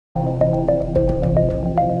So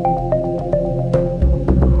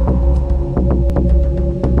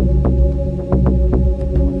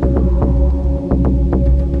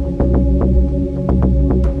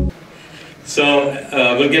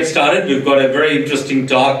we'll get started. We've got a very interesting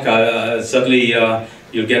talk. Certainly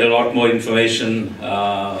you'll get a lot more information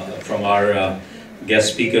from our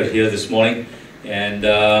guest speaker here this morning, and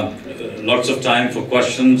lots of time for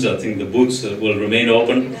questions. I think the booths will remain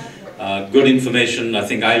open. Good information. I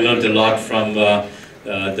think I learned a lot from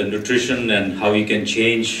the nutrition and how you can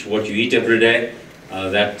change what you eat every day.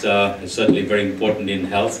 That is certainly very important in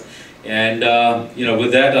health. And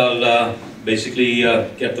with that, I'll basically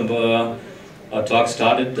get our talk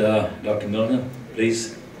started. Dr. Milner,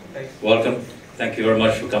 please. Thanks. Welcome. Thank you very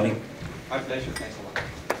much for coming. My pleasure. Thanks a lot.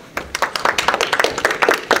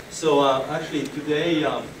 So actually today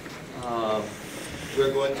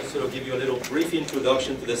we're going to sort of give you a little brief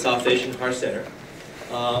introduction to the South Asian Heart Center,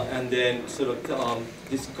 and then sort of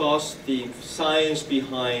discuss the science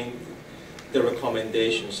behind the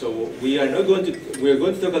recommendations. So we're going to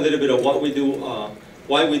talk a little bit of what we do,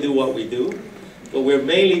 why we do what we do. But we're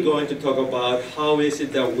mainly going to talk about how is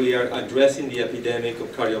it that we are addressing the epidemic of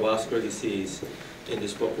cardiovascular disease in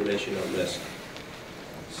this population of risk.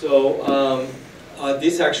 So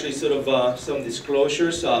this actually sort of some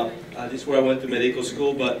disclosures. This is where I went to medical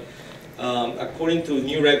school, but according to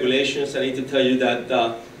new regulations, I need to tell you that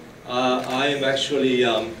I am actually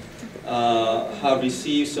have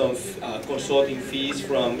received some consulting fees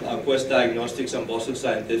from Quest Diagnostics and Boston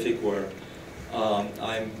Scientific, where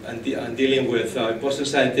I'm dealing with Boston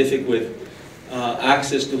Scientific with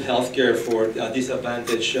access to healthcare for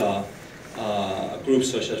disadvantaged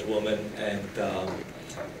groups such as women and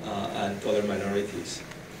other minorities.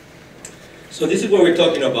 So this is what we're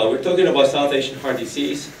talking about. We're talking about South Asian heart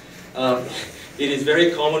disease. It is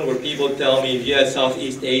very common where people tell me, yeah,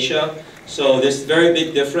 Southeast Asia. So there's a very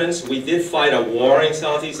big difference. We did fight a war in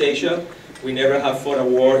Southeast Asia. We never have fought a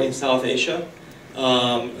war in South Asia.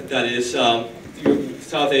 That is,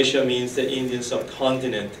 South Asia means the Indian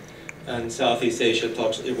subcontinent, and Southeast Asia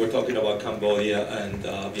we're talking about Cambodia and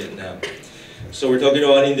Vietnam. So we're talking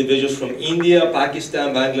about individuals from India,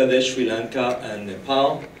 Pakistan, Bangladesh, Sri Lanka, and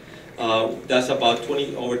Nepal. That's about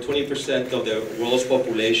over 20% of the world's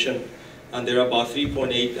population, and there are about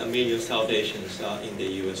 3.8 million South Asians in the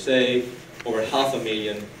USA, over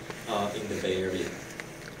 500,000 in the Bay Area.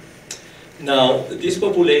 Now, this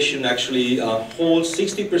population actually holds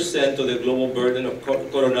 60% of the global burden of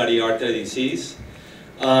coronary artery disease,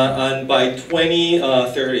 and by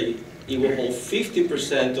 2030, it will hold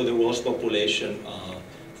 50% of the world's population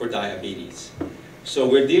for diabetes. So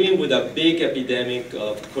we're dealing with a big epidemic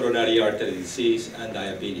of coronary artery disease and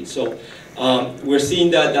diabetes. So we're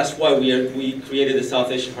seeing that. That's why we created the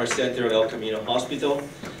South Asian Heart Center at El Camino Hospital.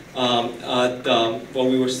 What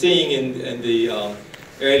we were seeing in the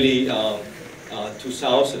early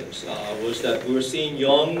 2000s was that we were seeing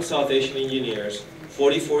young South Asian engineers,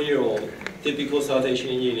 44-year-old, typical South Asian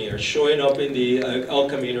engineers, showing up in the El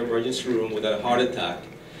Camino emergency room with a heart attack,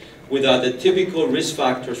 without the typical risk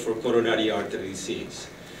factors for coronary artery disease.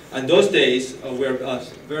 And those days, we're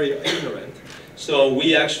very ignorant. So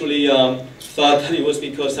we actually thought that it was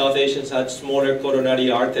because South Asians had smaller coronary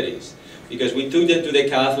arteries, because we took them to the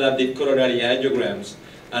cath lab, did coronary angiograms,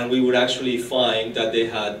 and we would actually find that they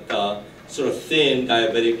had sort of thin,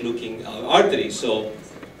 diabetic-looking arteries. So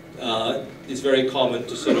it's very common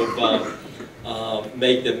to sort of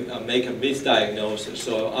make a misdiagnosis.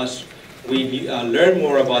 So as we learn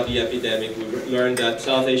more about the epidemic, we learned that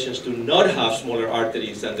South Asians do not have smaller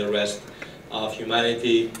arteries than the rest of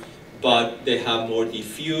humanity, but they have more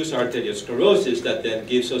diffuse arteriosclerosis that then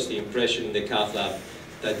gives us the impression in the cath lab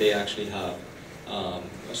that they actually have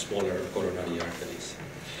smaller coronary arteries.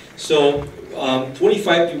 So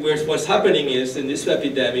what's happening is, in this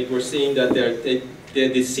epidemic, we're seeing that the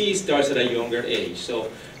disease starts at a younger age.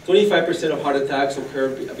 So 25% of heart attacks occur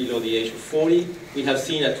below the age of 40. We have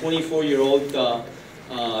seen a 24-year-old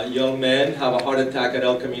young man have a heart attack at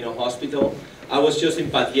El Camino Hospital. I was just in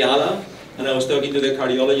Patiala, and I was talking to the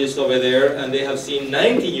cardiologist over there, and they have seen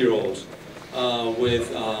 19-year-olds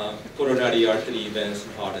with coronary artery events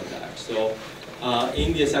and heart attacks. So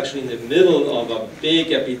India is actually in the middle of a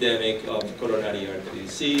big epidemic of coronary artery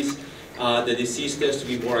disease. The disease tends to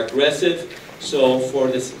be more aggressive. So for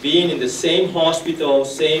this being in the same hospital,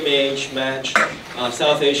 same age match,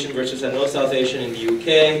 South Asian versus a non-South Asian in the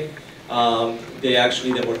UK,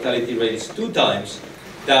 the mortality rate is 2 times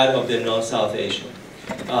that of the non-South Asian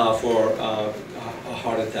for a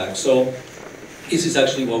heart attack. So this is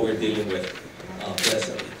actually what we're dealing with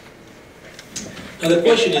presently. Now the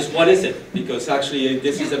question is, what is it? Because actually,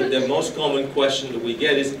 this is the most common question that we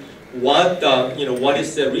get is, what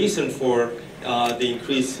is the reason for the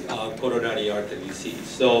increased coronary artery disease?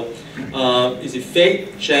 So, is it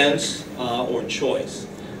fate, chance, or choice?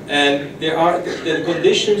 And there are the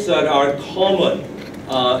conditions that are common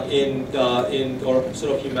in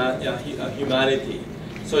sort of humanity,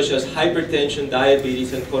 such as hypertension,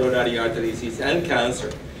 diabetes, and coronary artery disease, and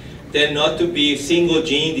cancer, tend not to be single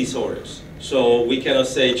gene disorders. So we cannot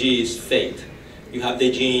say, gee, it's fate. You have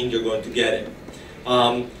the gene, you're going to get it.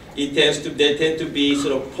 They tend to be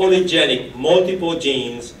sort of polygenic, multiple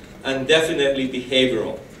genes, and definitely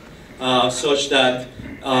behavioral, such that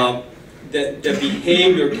the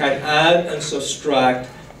behavior can add and subtract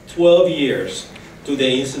 12 years to the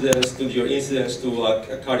incidence, to your incidence to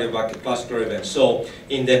a cardiovascular event. So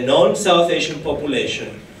in the non-South Asian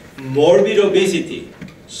population, morbid obesity,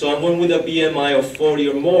 someone with a BMI of 40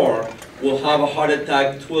 or more will have a heart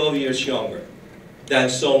attack 12 years younger than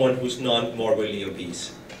someone who's non-morbidly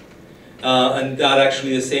obese. And that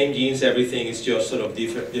actually the same genes, everything is just sort of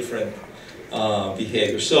different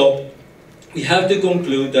behavior. So we have to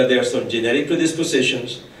conclude that there are some genetic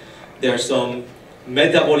predispositions, there are some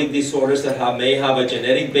metabolic disorders that may have a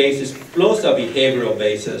genetic basis plus a behavioral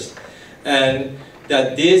basis, and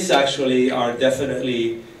that these actually are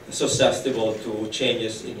definitely susceptible to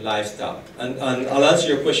changes in lifestyle. And I'll answer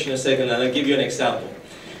your question in a second, and I'll give you an example.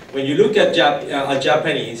 When you look at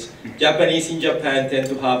Japanese in Japan tend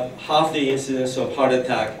to have half the incidence of heart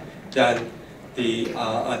attack than the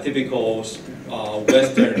typical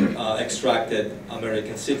Western extracted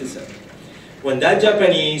American citizen. When that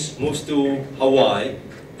Japanese moves to Hawaii,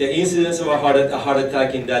 the incidence of a heart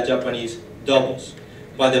attack in that Japanese doubles.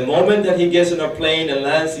 By the moment that he gets on a plane and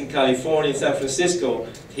lands in California, in San Francisco,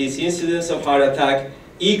 his incidence of heart attack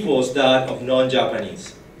equals that of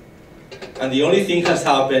non-Japanese. And the only thing has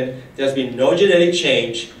happened, there's been no genetic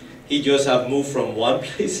change, he just have moved from one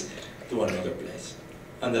place to another place.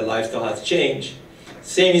 And the lifestyle has changed.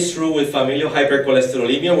 Same is true with familial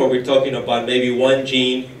hypercholesterolemia, where we're talking about maybe one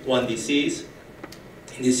gene, one disease.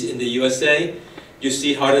 In the USA, you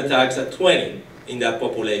see heart attacks at 20 in that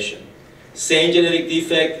population. Same genetic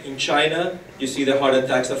defect in China, you see the heart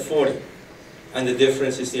attacks at 40. And the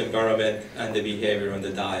difference is the environment and the behavior and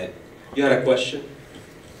the diet. You had a question?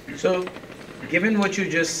 So, given what you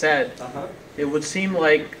just said, it would seem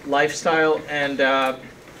like lifestyle and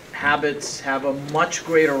habits have a much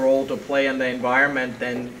greater role to play in the environment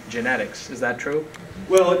than genetics. Is that true?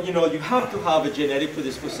 Well, you have to have a genetic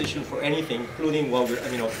predisposition for anything, including what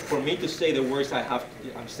for me to say the words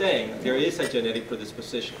I'm saying, there is a genetic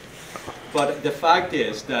predisposition. But the fact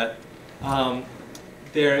is that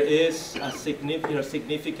there is a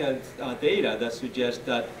significant data that suggests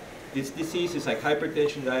that these diseases like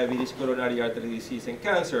hypertension, diabetes, coronary artery disease, and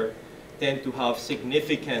cancer tend to have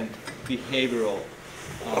significant behavioral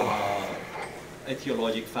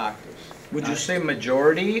etiologic factors. Would you say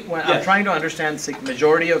majority? When Yes. I'm trying to understand,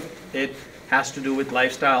 majority of it has to do with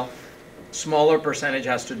lifestyle, smaller percentage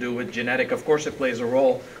has to do with genetic. Of course it plays a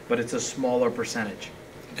role, but it's a smaller percentage.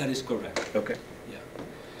 That is correct. Okay. Yeah.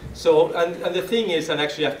 So, and the thing is, and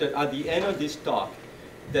actually at the end of this talk,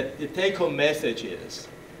 that the take-home message is,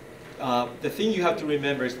 the thing you have to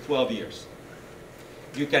remember is 12 years.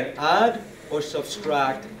 You can add or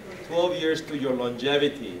subtract 12 years to your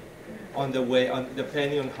longevity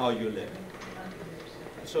depending on how you live.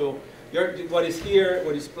 So what is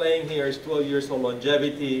playing here is 12 years of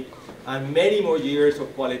longevity and many more years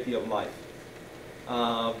of quality of life.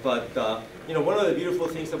 But one of the beautiful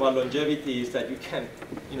things about longevity is that you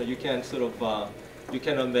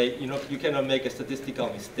cannot make a statistical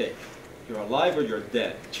mistake. You're alive or you're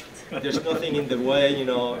dead. There's nothing in the way.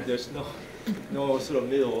 There's no sort of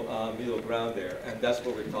middle ground there, and that's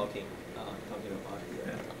what we're talking about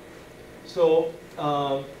here. So,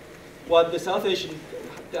 how the South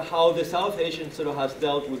Asian sort of has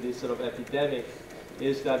dealt with this sort of epidemic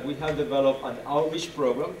is that we have developed an outreach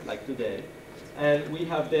program like today, and we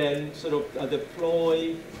have then sort of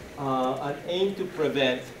deployed an aim to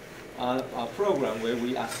prevent a program where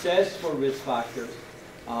we assess for risk factors,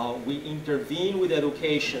 we intervene with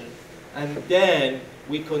education, and then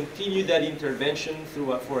we continue that intervention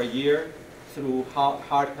for a year through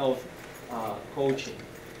heart health coaching.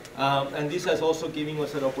 And this has also given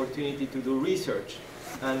us an opportunity to do research,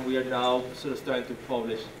 and we are now sort of starting to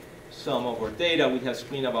publish some of our data. We have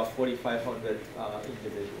screened about 4,500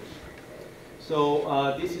 individuals.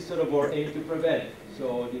 So this is sort of our aim to prevent.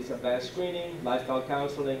 So this advanced screening, lifestyle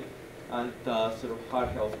counseling, and sort of heart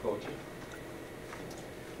health coaching.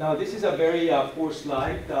 Now this is a very poor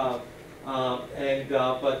slide.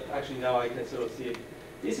 But actually now I can sort of see it.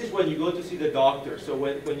 This is when you go to see the doctor. So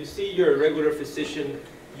when you see your regular physician,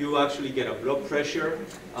 you actually get a blood pressure.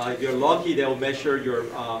 If you're lucky, they'll measure your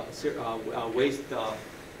waist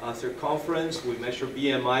circumference. We measure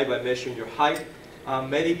BMI by measuring your height.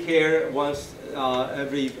 Medicare wants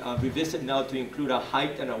every revisit now to include a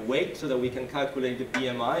height and a weight so that we can calculate the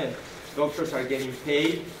BMI, and doctors are getting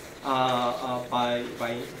paid by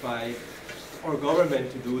our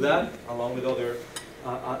government to do that, along with other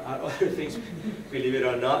things, believe it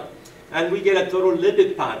or not. And we get a total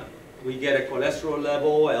lipid panel. We get a cholesterol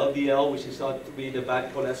level, LDL, which is thought to be the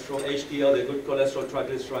bad cholesterol, HDL, the good cholesterol,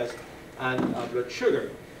 triglycerides, and blood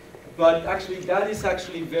sugar. But actually, that is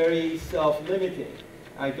actually very self-limiting.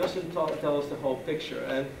 It doesn't tell us the whole picture.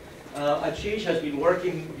 And Ashish has been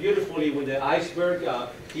working beautifully with the iceberg.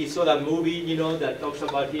 He saw that movie, you know, that talks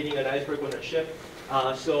about hitting an iceberg on a ship.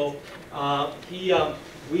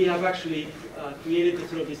 We have actually created this,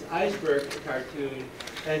 sort of this iceberg cartoon,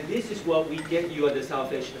 and this is what we get you at the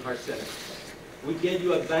South Asian Heart Center. We get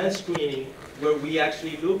you advanced screening where we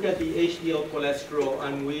actually look at the HDL cholesterol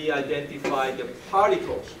and we identify the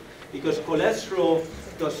particles, because cholesterol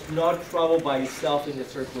does not travel by itself in the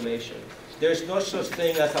circulation. There's no such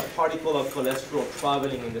thing as a particle of cholesterol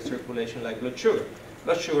traveling in the circulation like blood sugar.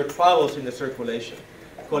 Blood sugar travels in the circulation.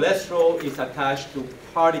 Cholesterol is attached to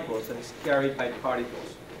particles and is carried by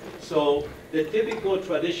particles. So the typical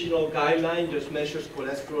traditional guideline just measures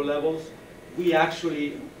cholesterol levels. We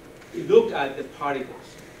actually look at the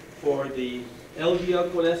particles. For the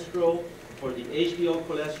LDL cholesterol, for the HDL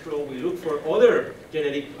cholesterol, we look for other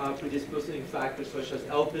genetic predisposing factors such as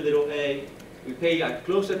Lp(a). We pay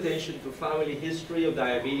close attention to family history of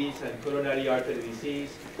diabetes and coronary artery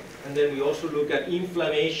disease. And then we also look at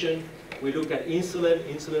inflammation. We look at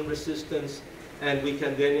insulin resistance, and we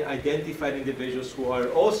can then identify individuals who are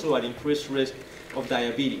also at increased risk of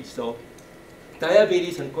diabetes. So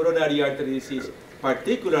diabetes and coronary artery disease,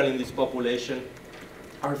 particularly in this population,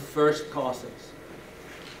 are first causes.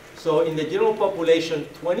 So in the general population,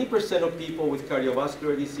 20% of people with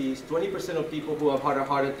cardiovascular disease, 20% of people who have had a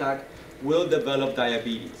heart attack will develop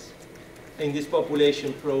diabetes. In this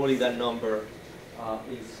population, probably that number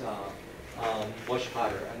is much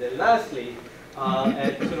higher. And then lastly,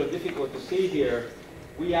 and sort of difficult to see here,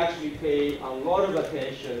 we actually pay a lot of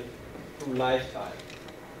attention to lifestyle,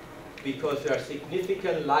 because there are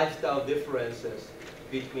significant lifestyle differences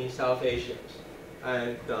between South Asians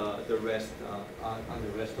and the rest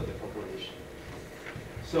of the population.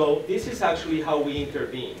 So this is actually how we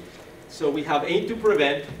intervene. So we have aim to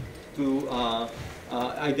prevent, to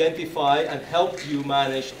identify and help you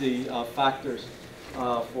manage the factors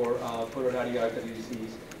for coronary artery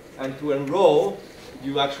disease, and to enroll.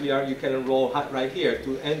 You can enroll right here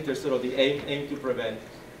to enter sort of the aim to prevent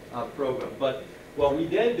program. But what we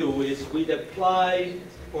then do is we apply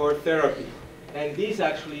our therapy. And this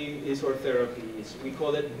actually is our therapy. We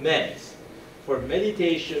call it MEDS, for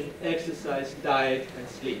meditation, exercise, diet, and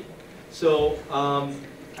sleep. So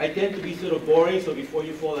I tend to be sort of boring, so before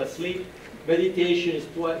you fall asleep, meditation is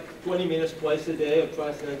 20 minutes twice a day of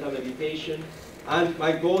transcendental meditation. And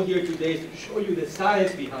my goal here today is to show you the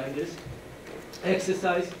science behind this.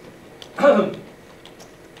 Exercise,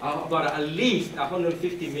 about at least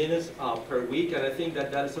 150 minutes per week, and I think that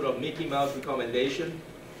that's sort of Mickey Mouse recommendation.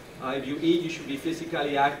 If you eat, you should be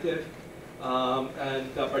physically active,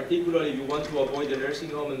 and particularly if you want to avoid the nursing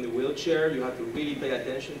home and the wheelchair, you have to really pay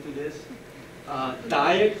attention to this.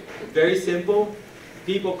 Diet, very simple.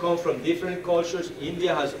 People come from different cultures.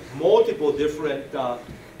 India has multiple different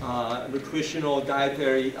nutritional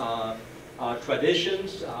dietary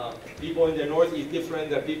traditions. People in the north eat different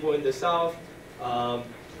than people in the south.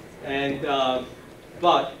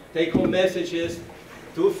 But take-home message is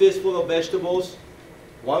 2 fistfuls of vegetables,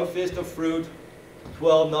 1 fist of fruit,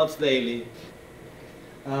 12 nuts daily,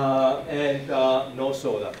 and no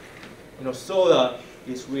soda. You know, soda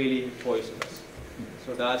is really poisonous.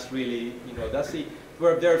 So that's really, you know, that's the,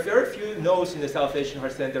 where there are very few no's in the South Asian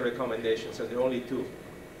Heart Center recommendations, so there are only 2.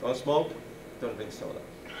 Don't smoke, don't drink soda.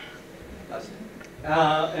 That's it.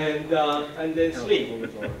 And then sleep.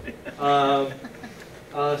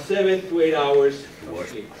 7 to 8 hours of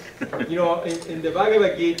sleep. You know, in the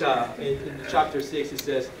Bhagavad Gita, in chapter 6, it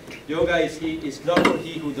says, yoga is not for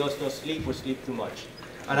he who does not sleep or sleep too much.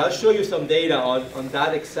 And I'll show you some data on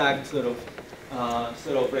that exact sort of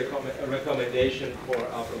recommendation for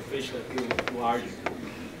from Krishna to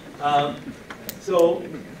Arjuna.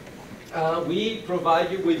 We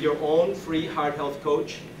provide you with your own free heart health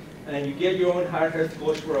coach, and you get your own heart health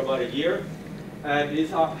coach for about a year. And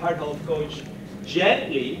this heart health coach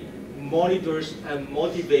gently monitors and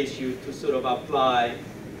motivates you to sort of apply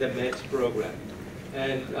the meds program.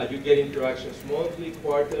 And you get interactions monthly,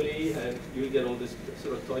 quarterly, and you get all these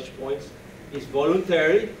sort of touch points. It's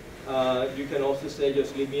voluntary. You can also say,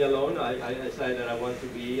 just leave me alone. I decide that I want to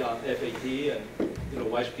be FAT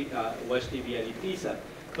and watch TV and eat pizza.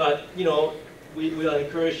 But we will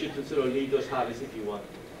encourage you to sort of leave those habits if you want.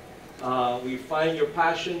 We find your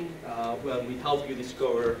passion. Well, we help you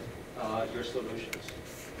discover your solutions.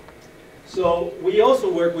 So we also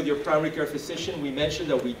work with your primary care physician. We mentioned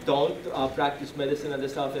that we don't practice medicine at the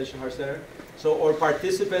South Asian Heart Center. So our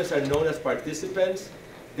participants are known as participants.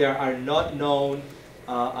 They are not known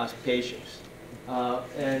as patients. So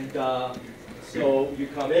you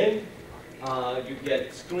come in, you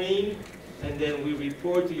get screened, and then we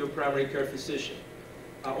report to your primary care physician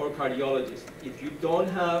or cardiologist. If you don't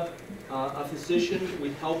have a physician,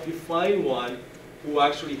 we help you find one who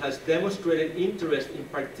actually has demonstrated interest in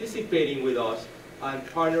participating with us and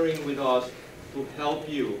partnering with us to help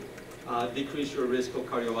you decrease your risk of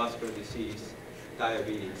cardiovascular disease,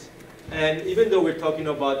 diabetes. And even though we're talking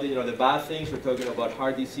about the bad things, we're talking about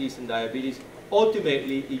heart disease and diabetes,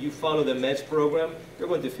 ultimately, if you follow the meds program, you're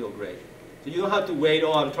going to feel great. So you don't have to wait,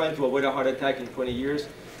 oh, I'm trying to avoid a heart attack in 20 years.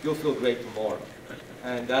 You'll feel great tomorrow.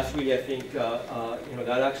 And that's really, I think,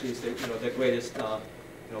 that actually is the greatest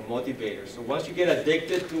motivator. So once you get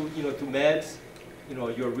addicted to to meds,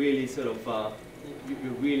 you're really sort of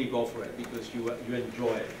you really go for it because you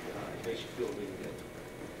enjoy it. It makes you feel really good.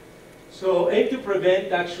 So aim to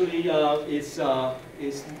prevent actually is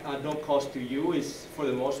at no cost to you. Is for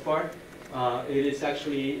the most part. It is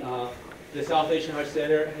actually the South Asian Heart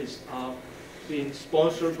Center has been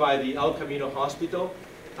sponsored by the El Camino Hospital,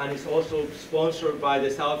 and it's also sponsored by the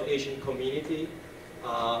South Asian community.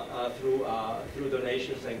 Through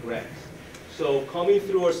donations and grants. So coming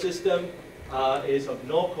through our system is of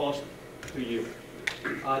no cost to you.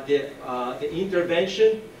 The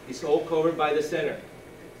intervention is all covered by the center.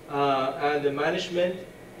 And the management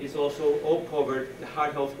is also all covered. The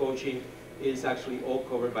heart health coaching is actually all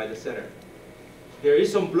covered by the center. There is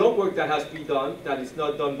some blood work that has to be done that is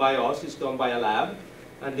not done by us, it's done by a lab.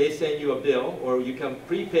 And they send you a bill, or you can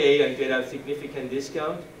prepay and get a significant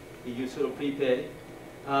discount if you sort of prepay.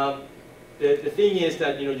 The thing is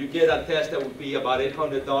that you get a test that would be about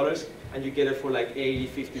 $800 and you get it for like $80,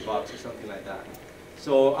 $50 or something like that.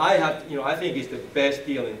 So I think it's the best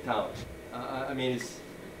deal in town. I mean, it's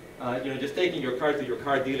just taking your car to your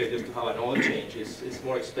car dealer just to have an oil change is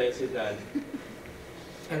more expensive than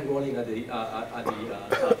enrolling at the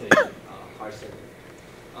South Asian Heart Center.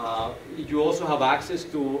 You also have access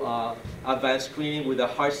to advanced screening with a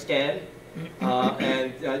heart scan.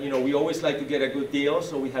 We always like to get a good deal,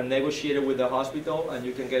 so we have negotiated with the hospital, and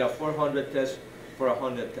you can get a 400 test for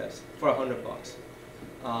 100 tests for $100.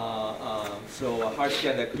 So a heart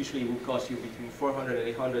scan that usually will cost you between $400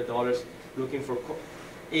 and $800. Looking for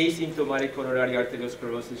asymptomatic coronary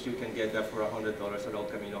arteriosclerosis, you can get that for $100 at El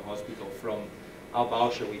Camino Hospital from a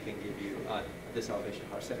voucher we can give you at the South Asian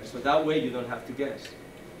Heart Center. So that way you don't have to guess.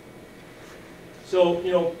 So,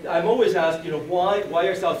 I'm always asked, why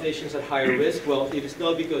are South Asians at higher risk? Well, it is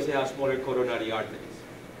not because they have smaller coronary arteries.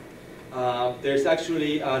 There's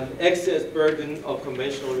actually an excess burden of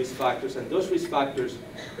conventional risk factors, and those risk factors,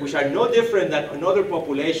 which are no different than in other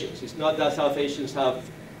populations, it's not that South Asians have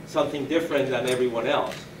something different than everyone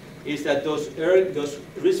else, is that those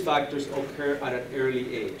risk factors occur at an earlier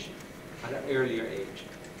age.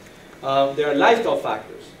 There are lifestyle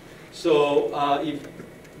factors. So, if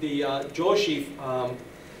the Joshi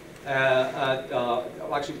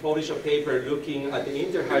actually published a paper looking at the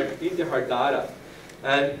interheart data,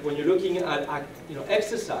 and when you're looking at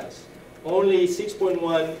exercise, only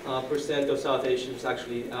 6.1% of South Asians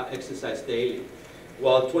actually exercise daily,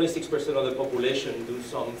 while 26% of the population do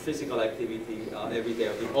some physical activity every day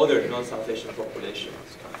of the other non-South Asian population.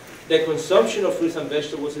 The consumption of fruits and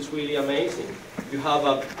vegetables is really amazing. You have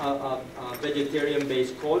a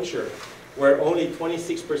vegetarian-based culture where only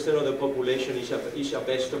 26% of the population eats a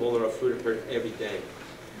vegetable or a fruit every day,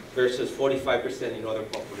 versus 45% in other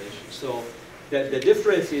populations. So the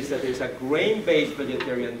difference is that there's a grain-based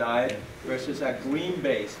vegetarian diet versus a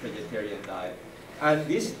green-based vegetarian diet. And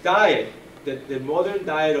this diet, the modern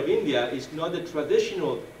diet of India, is not the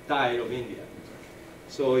traditional diet of India.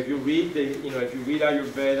 So if you read if you read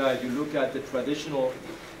Ayurveda, if you look at the traditional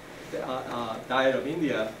diet of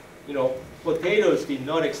India, potatoes did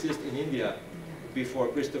not exist in India before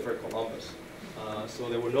Christopher Columbus. So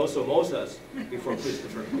there were no samosas before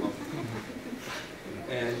Christopher Columbus.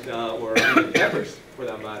 And, or even peppers, for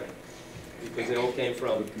that matter, because they all came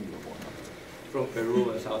from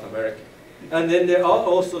Peru and South America. And then there are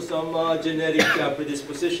also some genetic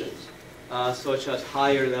predispositions, such as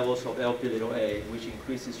higher levels of Lp(a), which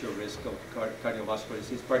increases your risk of cardiovascular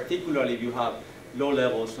disease, particularly if you have low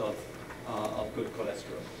levels of good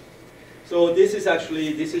cholesterol. So this is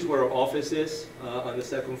actually, this is where our office is, on the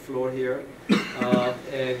second floor here.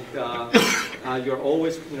 You're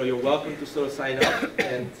always, you're welcome to sort of sign up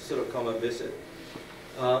and sort of come and visit.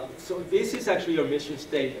 So this is actually your mission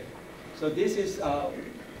statement. So this is,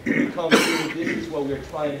 this is what we're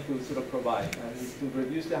trying to sort of provide, and it's to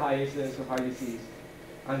reduce the high incidence of heart disease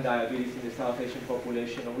and diabetes in the South Asian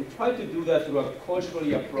population. And we try to do that through a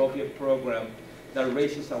culturally appropriate program that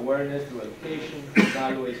raises awareness through education,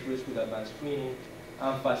 evaluates risk with advanced screening,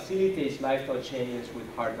 and facilitates lifestyle changes with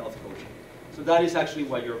heart health coaching. So that is actually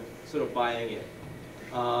what you're sort of buying in.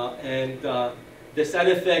 The side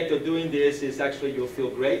effect of doing this is actually you'll feel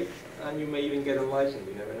great, and you may even get a license,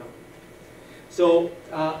 you never know. So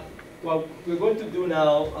what we're going to do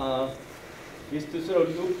now is to sort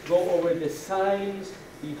of go over the science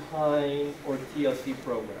behind our TLC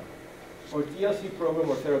program. Our TLC program,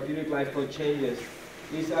 or Therapeutic Lifestyle Changes,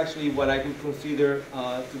 is actually what I would consider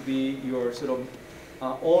to be your sort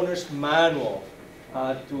of owner's manual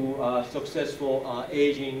to successful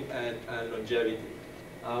aging and longevity.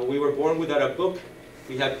 We were born without a book.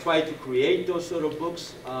 We have tried to create those sort of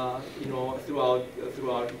books, throughout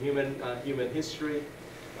human history,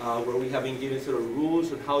 where we have been given sort of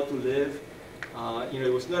rules on how to live.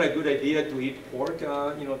 It was not a good idea to eat pork.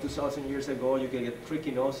 2,000 years ago, you can get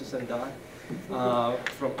tricky noses and die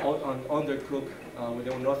from undercooked. We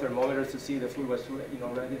don't know thermometers to see the food was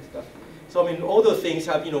ready and stuff. So I mean, all those things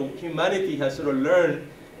have, humanity has sort of learned,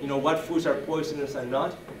 what foods are poisonous and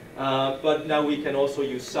not. But now we can also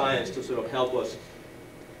use science to sort of help us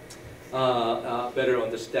better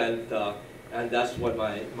understand, and that's what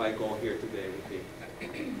my goal here today would be.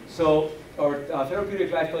 So our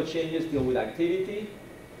therapeutic lifestyle changes deal with activity,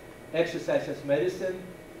 exercise as medicine,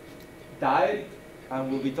 diet, and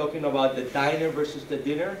we'll be talking about the diner versus the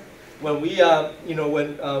dinner. When we,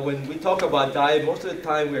 when we talk about diet, most of the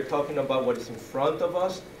time we're talking about what is in front of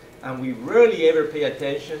us, and we rarely ever pay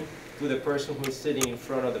attention to the person who is sitting in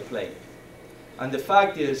front of the plate. And the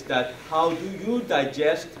fact is that how do you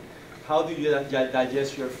digest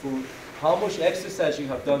your food, how much exercise you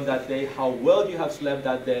have done that day, how well you have slept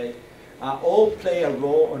that day, all play a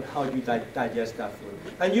role on how you digest that food.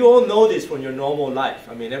 And you all know this from your normal life.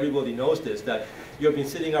 I mean, everybody knows this, that you've been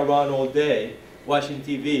sitting around all day watching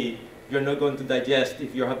TV, you're not going to digest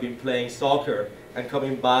if you have been playing soccer and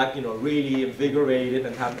coming back, really invigorated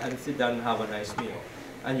and sit down and have a nice meal.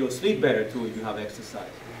 And you'll sleep better too if you have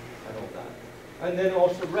exercise and all that. And then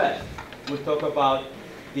also rest. We'll talk about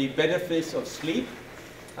the benefits of sleep,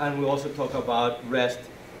 and we'll also talk about rest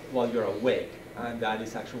while you're awake. And that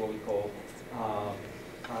is actually what we call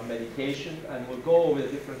meditation. And we'll go over the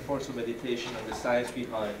different forms of meditation and the science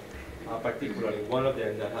behind, particularly one of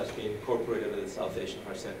them that has been incorporated at the South Asian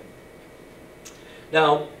Heart Center.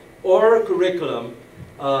 Now, our curriculum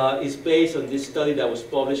is based on this study that was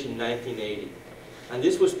published in 1980. And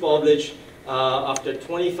this was published after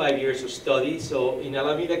 25 years of study. So in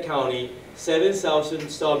Alameda County, 7,000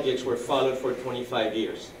 subjects were followed for 25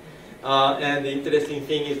 years. And the interesting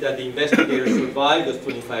thing is that the investigators survived those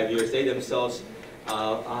 25 years. They themselves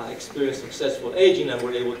experienced successful aging and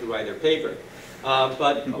were able to write their paper.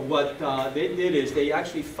 But what they did is they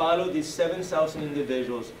actually followed these 7,000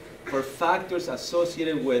 individuals for factors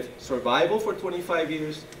associated with survival for 25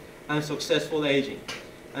 years and successful aging.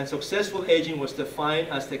 And successful aging was defined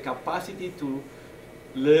as the capacity to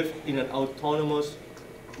live in an autonomous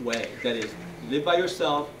way. That is, live by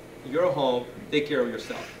yourself, in your home, take care of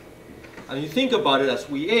yourself. And you think about it, as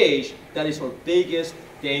we age, that is our biggest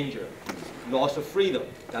danger. Loss of freedom.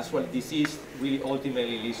 That's what disease really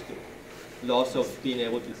ultimately leads to. Loss of being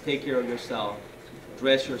able to take care of yourself,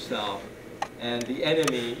 dress yourself. And the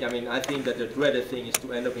enemy, I mean, I think that the dreaded thing is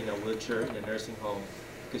to end up in a wheelchair in a nursing home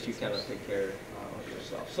because you cannot take care of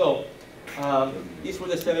yourself. So these were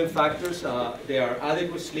the 7 factors. They are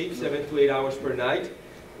adequate sleep, 7 to 8 hours per night,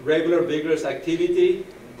 regular vigorous activity,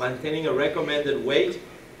 maintaining a recommended weight,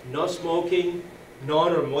 no smoking,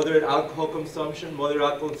 non or moderate alcohol consumption. Moderate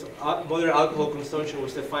alcohol consumption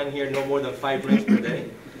was defined here no more than 5 drinks per day.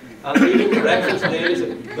 Eating breakfast days,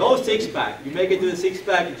 no 6-pack. You make it to the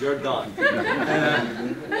 6-pack, you're done.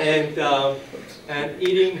 And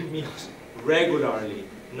eating meals regularly,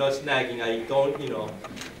 not snacking. I don't,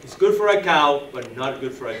 it's good for a cow, but not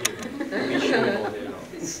good for a human. Be sure all day long.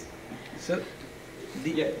 So,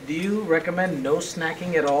 do you recommend no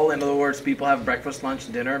snacking at all? In other words, people have breakfast,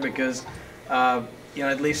 lunch, dinner, because you know,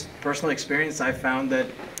 at least personal experience, I found that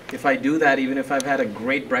if I do that, even if I've had a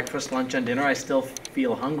great breakfast, lunch, and dinner, I still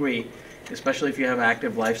feel hungry, especially if you have an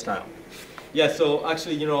active lifestyle. Yeah, so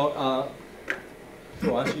actually, you know,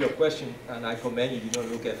 to answer your question, and I commend you, you don't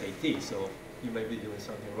look FAT, so you may be doing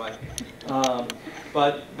something right.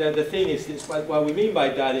 But the thing is, what we mean by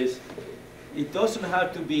that is, it doesn't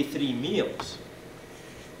have to be 3 meals,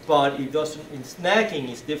 but it doesn't, in snacking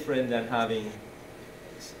is different than having,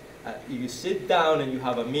 if you sit down and you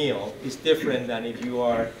have a meal, it's different than if you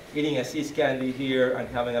are eating a See's candy here and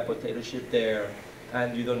having a potato chip there,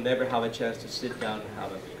 and you don't never have a chance to sit down and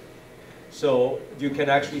have a meal. So you can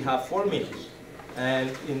actually have 4 meals.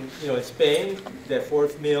 And in, you know, in Spain, the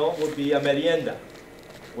 4th meal would be a merienda,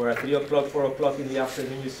 where at 3 o'clock, 4 o'clock in the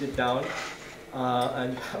afternoon you sit down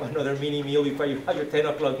and have another mini meal before you have your 10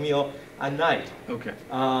 o'clock meal at night. Okay.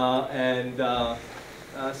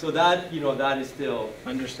 So that, you know, that is still,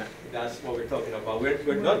 Understand. that's what we're talking about.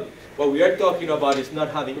 We're not, what we are talking about is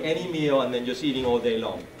not having any meal and then just eating all day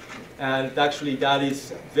long. And actually that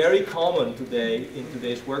is very common today in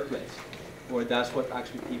today's workplace, where that's what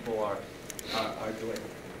actually people are doing.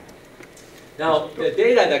 Now, the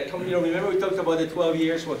data that come, you know, remember we talked about the 12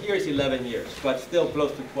 years? Well, here is 11 years, but still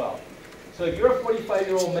close to 12. So if you're a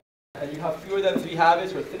 45-year-old man and you have fewer than 3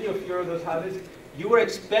 habits, or 3 or fewer of those habits, you were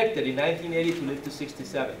expected in 1980 to live to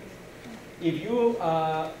 67. If you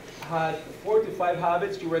had 4 to 5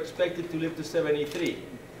 habits, you were expected to live to 73.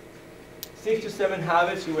 6 to 7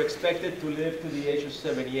 habits, you were expected to live to the age of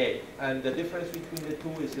 78. And the difference between the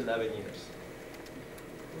two is 11 years.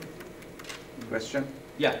 Question?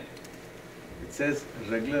 Yeah. It says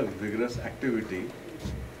regular vigorous activity,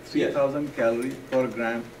 3,000 calories per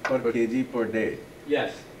gram per kg per day.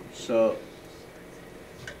 Yes. So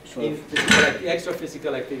In extra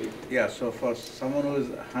physical activity. yeah, so for someone who is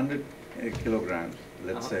 100 kilograms,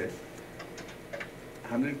 let's say,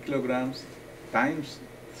 100 kilograms times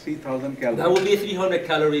 3,000 calories. That would be 300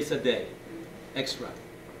 calories a day, extra.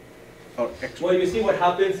 Or extra. Well, you see what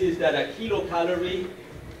happens is that a kilocalorie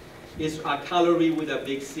is a calorie with a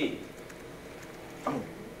big C. Oh.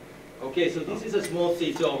 Okay, so this is a small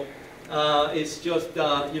c. So it's just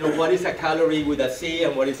you know, what is a calorie with a c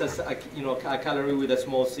and what is a you know, a calorie with a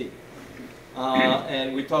small c.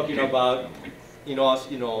 And we're talking about you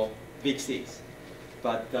know big C's.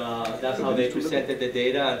 But that's how they presented the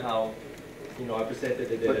data and how you know I presented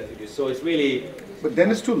the data to you. So it's really. But then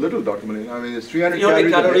it's too little, Dr. Molina. I mean, it's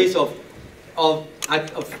 300 calories of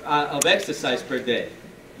exercise per day.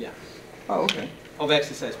 Yeah. Oh, okay. Of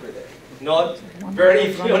exercise per day. Not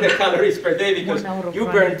burning 300 calories per day, because you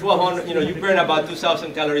burn 200, you know, you burn about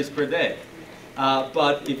 2,000 calories per day.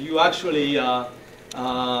 But if you actually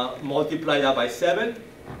multiply that by 7,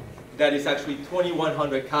 that is actually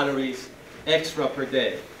 2,100 calories extra per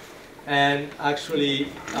day. And actually,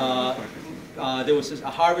 there was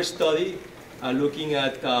a Harvard study looking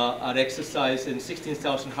at exercise in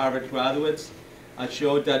 16,000 Harvard graduates.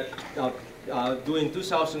 Showed that doing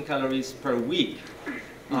 2,000 calories per week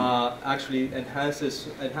actually enhances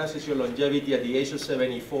your longevity at the age of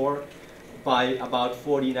 74 by about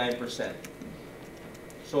 49%.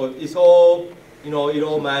 So it's all, you know, it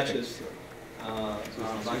all matches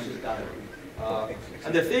that.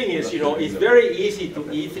 And the thing is, you know, it's very easy to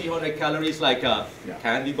eat 300 calories like a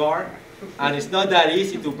candy bar, and it's not that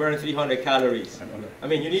easy to burn 300 calories. I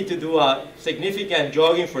mean, you need to do a significant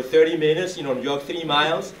jogging for 30 minutes, you know, jog 3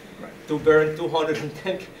 miles to burn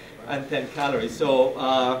 210 calories. So,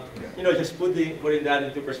 you know, just putting that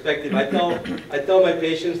into perspective. I tell my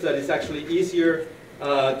patients that it's actually easier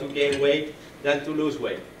to gain weight than to lose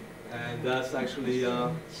weight. And that's actually,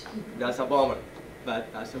 that's a bummer,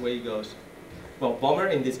 but that's the way it goes. Well, bummer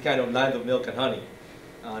in this kind of land of milk and honey.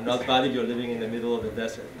 Not bad if you're living in the middle of the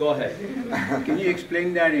desert. Go ahead. Can you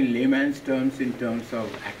explain that in layman's terms, in terms of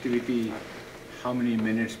activity, how many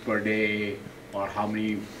minutes per day, or how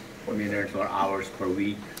many minutes or hours per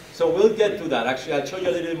week? So we'll get to that. Actually, I'll show you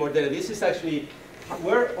a little bit more data. This is actually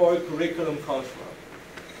where our curriculum comes from.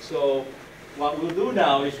 So what we'll do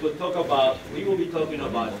now is we will be talking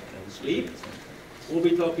about sleep, we'll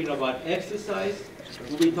be talking about exercise,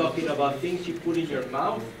 we'll be talking about things you put in your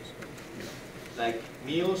mouth, like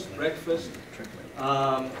meals, breakfast,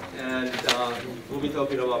 and we'll be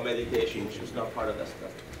talking about medication, which is not part of that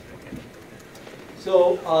stuff.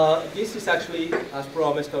 So this is actually, as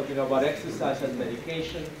promised, talking about exercise and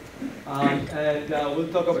medication. And we'll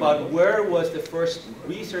talk about where was the first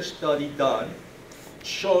research study done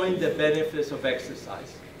showing the benefits of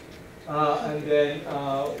exercise. And then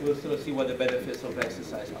we'll sort of see what the benefits of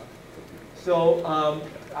exercise are. So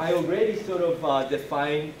I already sort of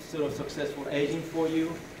defined sort of successful aging for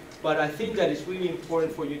you. but I think that it's really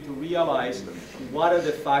important for you to realize what are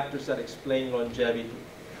the factors that explain longevity.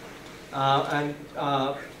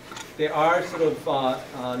 There are sort of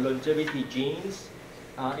longevity genes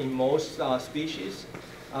in most species.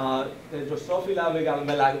 The Drosophila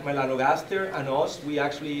melanogaster and us, we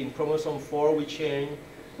actually, in chromosome 4, we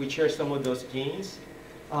share some of those genes.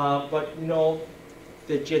 But you know,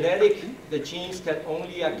 the genes can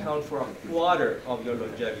only account for a quarter of your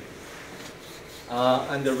longevity.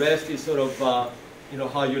 And the rest is sort of, you know,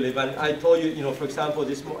 how you live. And I told you, you know, for example,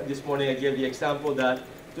 this morning I gave the example that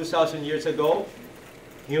 2,000 years ago,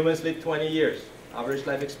 humans lived 20 years. Average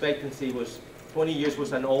life expectancy was 20 years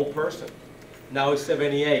was an old person. Now it's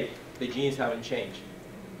 78. The genes haven't changed.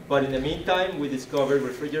 But in the meantime, we discovered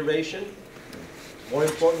refrigeration. More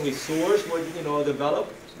importantly, sewers were, you know,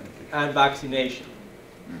 developed, and vaccination.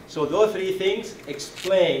 So those three things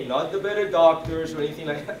explain, not the better doctors or anything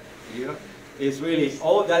like that. You know, it's really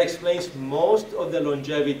all that explains most of the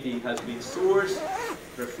longevity has been sewers,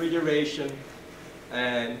 refrigeration,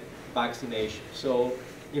 and vaccination. So,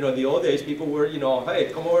 you know, in the old days, people were, you know, hey,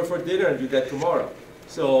 come over for dinner and do that tomorrow.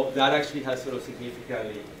 So that actually has sort of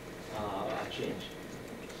significantly changed.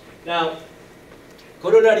 Now,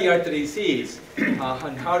 coronary artery disease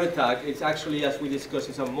and heart attack, it's actually, as we discussed,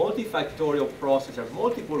 it's a multifactorial process. There are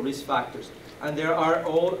multiple risk factors, and they are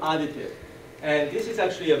all additive. And this is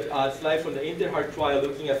actually a slide from the InterHeart trial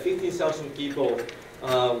looking at 15,000 people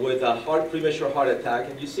with a premature heart attack.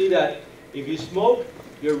 And you see that if you smoke,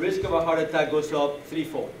 your risk of a heart attack goes up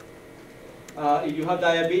threefold. If you have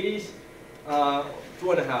diabetes,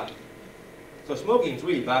 2.5. So smoking is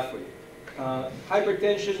really bad for you.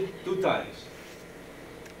 Hypertension, 2 times.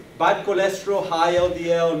 Bad cholesterol, high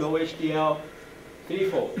LDL, low HDL,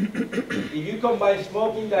 threefold. If you combine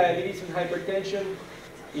smoking, diabetes, and hypertension,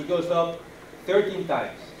 it goes up 13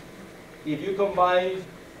 times. If you combine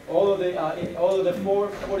all of the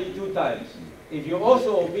 42 times. If you're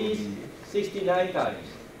also obese, 69 times.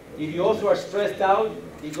 If you also are stressed out,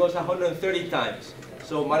 it goes 130 times.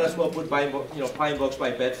 So might as well put pine box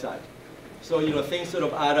by bedside. So you know things sort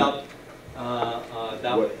of add up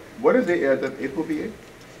that way. What is the ApoB?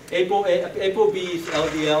 ApoB is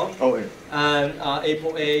LDL, Oh, yeah. and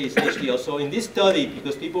ApoA is HDL. So in this study,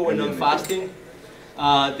 because people were non-fasting,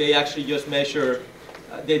 they actually just measure,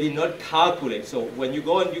 they did not calculate. So when you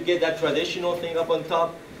go and you get that traditional thing up on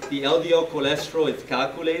top, the LDL cholesterol is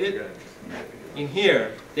calculated. In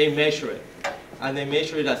here, they measure it. And they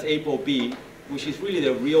measure it as ApoB, which is really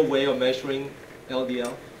the real way of measuring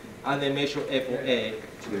LDL. And they measure ApoA,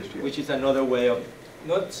 which is another way of,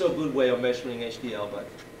 not so good way of measuring HDL, but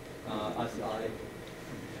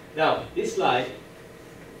now, this slide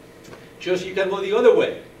shows you can go the other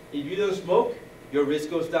way. If you don't smoke, your risk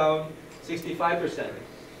goes down 65%.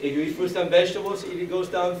 If you eat fruits and vegetables, it goes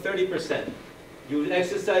down 30%. You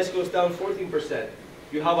exercise, goes down 14%.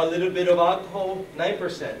 You have a little bit of alcohol,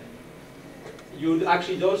 9%. You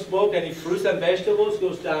actually don't smoke, and eat fruits and vegetables,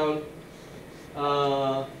 goes down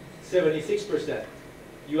 76%.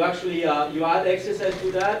 You actually, you add exercise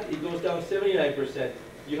to that, it goes down 79%.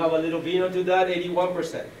 You have a little vino to that,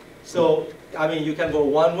 81%. So, I mean, you can go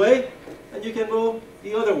one way, and you can go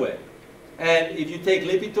the other way. And if you take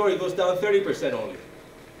Lipitor, it goes down 30% only.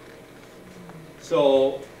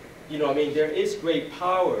 So, you know, I mean, there is great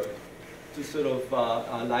power to sort of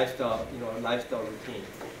a lifestyle, you know, a lifestyle routine.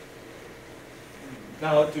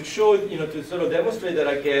 Now, to show, you know, to sort of demonstrate that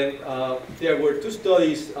again, there were 2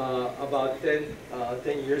 studies about 10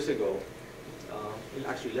 years ago,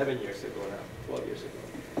 actually 11 years ago now, 12 years ago,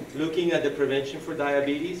 looking at the prevention for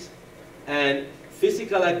diabetes and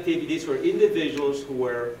physical activities for individuals who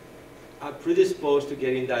were predisposed to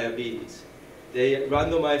getting diabetes. They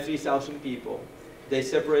randomized 3,000 people. They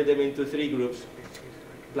separate them into 3 groups: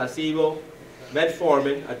 placebo,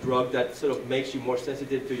 metformin, a drug that sort of makes you more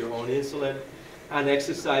sensitive to your own insulin, and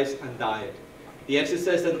exercise and diet. The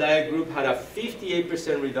exercise and diet group had a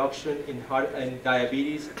 58% reduction in heart and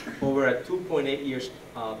diabetes over a 2.8 years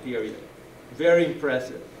period. Very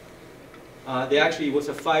impressive. They actually, it was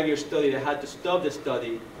a 5-year study. They had to stop the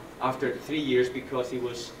study after 3 years because it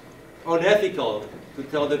was unethical to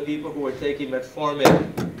tell the people who were taking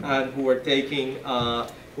metformin and who were taking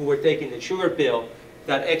the sugar pill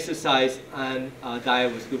that exercise and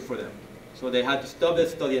diet was good for them. So they had to stop the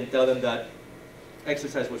study and tell them that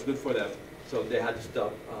exercise was good for them. So they had to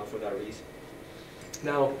stop for that reason.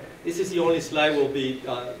 Now, this is the only slide we'll be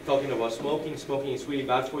talking about smoking. Smoking is really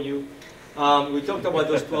bad for you. We talked about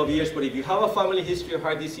those 12 years, but if you have a family history of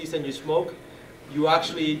heart disease and you smoke, you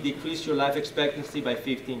actually decrease your life expectancy by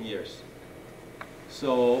 15 years.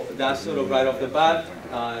 So that's sort of right off the bat.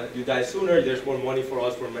 You die sooner, there's more money for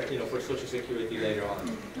us for, for Social Security later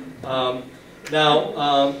on.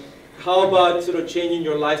 Now, how about sort of changing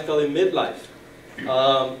your lifestyle in midlife?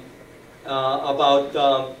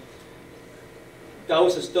 That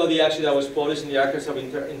was a study actually that was published in the Archives of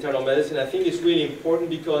Internal Medicine. I think it's really important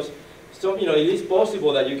because it is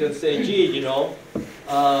possible that you can say, gee,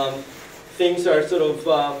 things are sort of,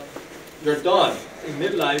 you're done. In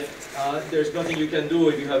midlife, there's nothing you can do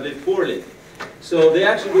if you have lived poorly. So they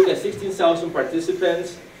actually looked at 16,000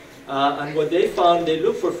 participants, and what they found, they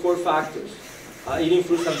looked for 4 factors. Eating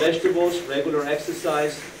fruits and vegetables, regular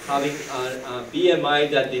exercise, having a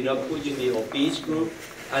BMI that did not put you in the obese group,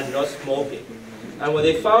 and not smoking. And what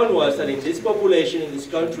they found was that in this population, in this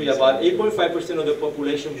country, about 8.5% of the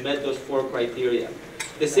population met those 4 criteria.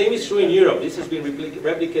 The same is true in Europe. This has been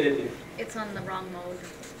replicated in... It's on the wrong mode.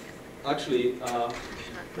 Actually,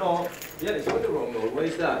 no, yeah, it's on the wrong mode. What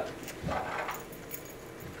is that?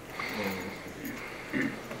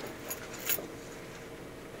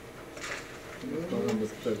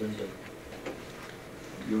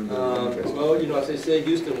 Well, as I say,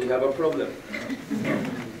 Houston, we have a problem.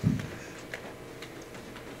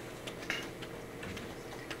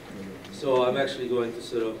 So I'm actually going to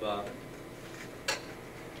sort of,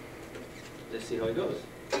 let's see how it goes.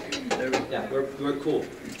 Yeah, we're cool.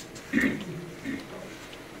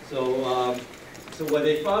 So, so what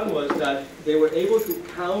they found was that they were able to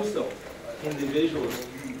counsel individuals,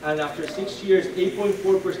 and after 6 years,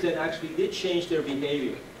 8.4% actually did change their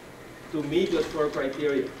behavior to meet those 4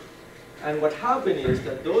 criteria. And what happened is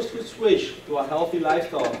that those who switched to a healthy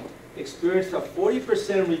lifestyle experienced a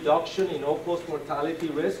 40% reduction in all-cause mortality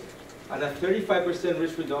risk and a 35%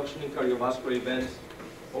 risk reduction in cardiovascular events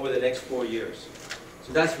over the next 4 years.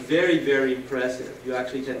 So that's very, very impressive. You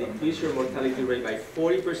actually can increase your mortality rate by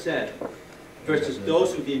 40% versus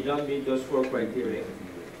those who did not meet those 4 criteria.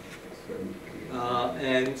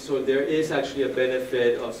 And so there is actually a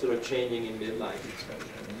benefit of sort of changing in midlife.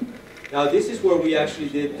 Now this is where we actually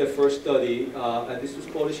did the first study, and this was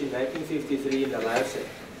published in 1953 in the Lancet.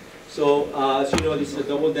 So as you know, this is a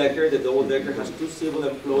double-decker. The double-decker has 2 civil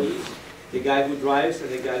employees, the guy who drives and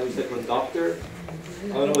the guy who's the conductor. I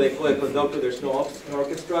don't know what they call a conductor, there's no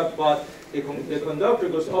orchestra, but the conductor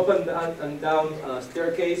goes up and down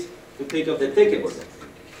staircase to pick up the tickets.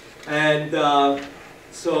 And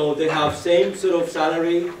so they have same sort of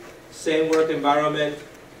salary, same work environment.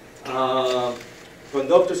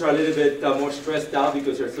 Conductors are a little bit more stressed out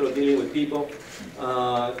because they're sort of dealing with people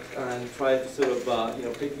and trying to sort of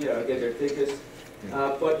get their tickets.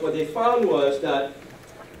 But what they found was that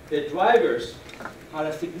the drivers had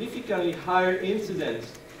a significantly higher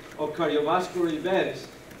incidence of cardiovascular events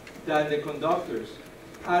than the conductors.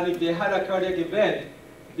 And if they had a cardiac event,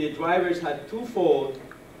 the drivers had 2-fold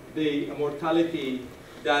the mortality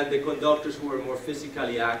than the conductors who were more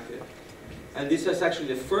physically active. And this is actually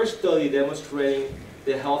the first study demonstrating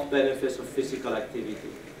the health benefits of physical activity.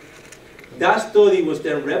 That study was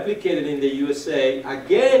then replicated in the USA,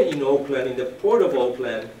 again in Oakland, in the port of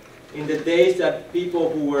Oakland, in the days that people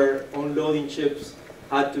who were unloading ships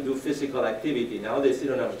had to do physical activity. Now they sit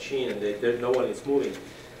on a machine and no one is moving.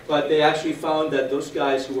 But they actually found that those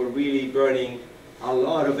guys who were really burning a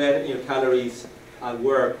lot of calories at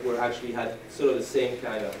work were actually had sort of the same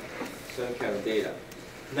kind of data.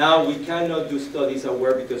 Now we cannot do studies at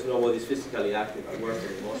work because nobody's physically active at work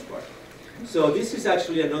for the most part. So this is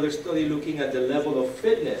actually another study looking at the level of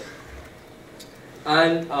fitness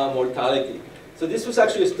and mortality. So this was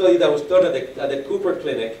actually a study that was done at the Cooper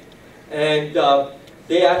Clinic, and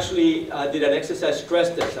they actually did an exercise stress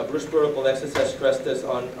test, a Bruce protocol exercise stress test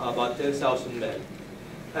on about 10,000 men.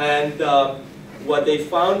 And what they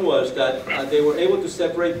found was that they were able to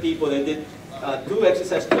separate people. They did 2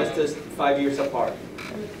 exercise stress tests 5 years apart.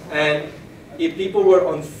 And if people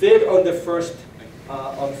were unfit on the first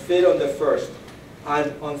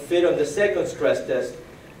and unfit on the second stress test,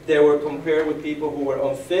 they were compared with people who were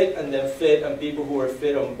unfit and then fit, and people who were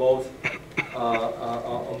fit on both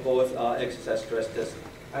exercise stress tests.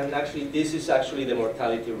 And actually, this is actually the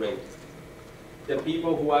mortality rate. The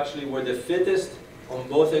people who actually were the fittest on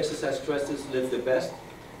both exercise stress tests lived the best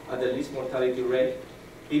at the least mortality rate.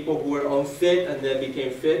 People who were unfit and then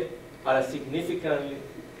became fit had a significant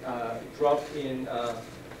drop in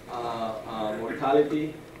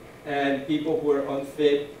mortality, and people who were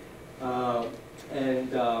unfit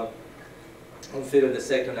unfit on the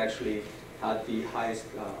second actually had the highest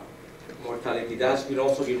mortality. That's been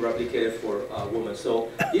also been replicated for women. So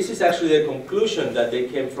this is actually the conclusion that they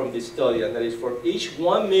came from this study, and that is for each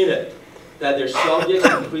 1 minute that their subjects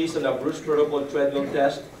increased on a Bruce protocol treadmill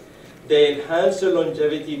test, they enhance their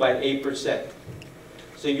longevity by 8%.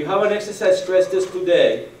 So if you have an exercise stress test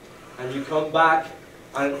today, and you come back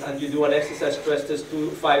and you do an exercise stress test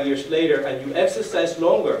 5 years later, and you exercise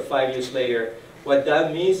longer 5 years later, what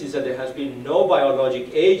that means is that there has been no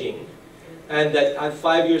biologic aging, and that at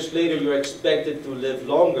 5 years later you're expected to live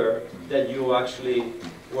longer than you actually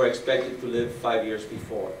were expected to live 5 years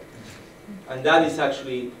before. And that is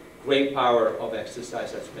actually great power of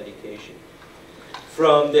exercise as medication.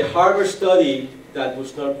 From the Harvard study that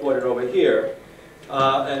was not quoted over here,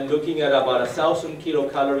 and looking at about 1,000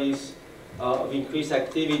 kilocalories of increased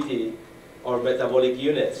activity or metabolic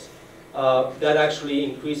units, that actually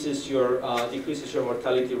decreases your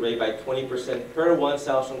mortality rate by 20% per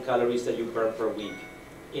 1,000 calories that you burn per week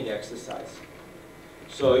in exercise.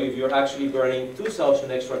 So if you're actually burning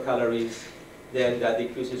 2,000 extra calories, then that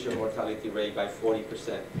decreases your mortality rate by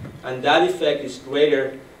 40%. And that effect is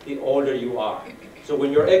greater the older you are. So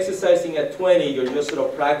when you're exercising at 20, you're just sort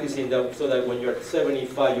of practicing them so that when you're at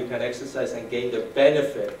 75, you can exercise and gain the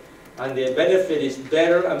benefit. And the benefit is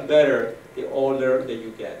better and better the older that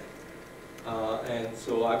you get. And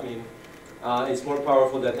so, I mean, it's more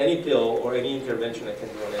powerful than any pill or any intervention I can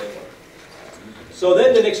do on anyone. So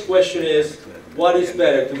then the next question is, what is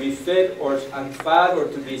better, to be fit and fat, or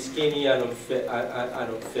to be skinny and unfit?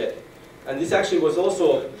 And this actually was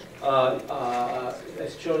also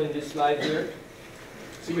as shown in this slide here.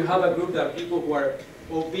 So you have a group of people who are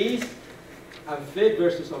obese and fit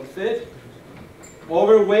versus unfit.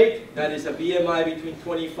 Overweight, that is a BMI between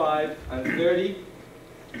 25 and 30.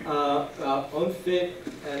 Unfit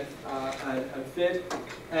and fit.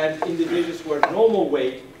 And individuals who are normal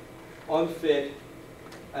weight, unfit,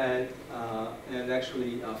 and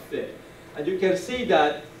actually fit. And you can see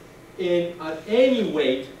that at any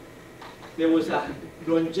weight, there was a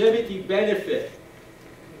longevity benefit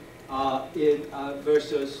of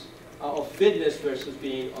fitness versus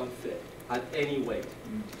being unfit at any weight.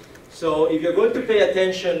 So if you're going to pay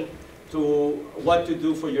attention to what to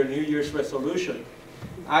do for your New Year's resolution,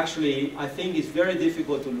 actually, I think it's very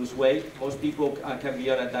difficult to lose weight. Most people can be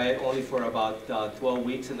on a diet only for about 12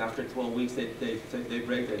 weeks, and after 12 weeks, they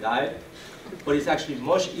break their diet. But it's actually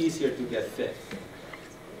much easier to get fit.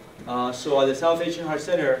 So at the South Asian Heart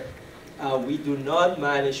Center, we do not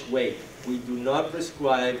manage weight. We do not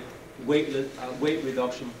prescribe weight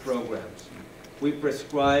reduction programs. We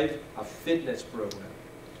prescribe a fitness program.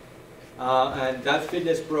 And that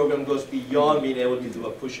fitness program goes beyond being able to do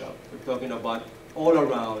a push-up. We're talking about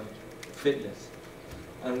all-around fitness.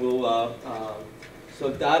 And so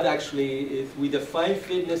that actually is, we define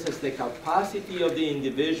fitness as the capacity of the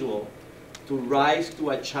individual to rise to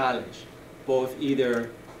a challenge, both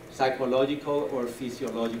either psychological or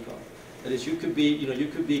physiological. That is, you could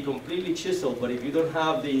be completely chiseled, but if you don't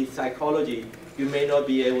have the psychology, you may not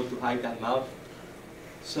be able to hike that mountain.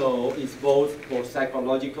 So it's both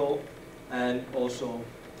psychological and also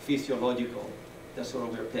physiological. That's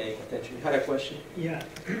what we're paying attention. You had a question? Yeah.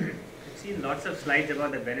 I've seen lots of slides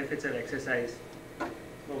about the benefits of exercise.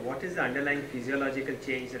 But what is the underlying physiological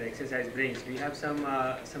change that exercise brings? Do you have some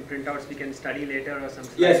printouts we can study later, or some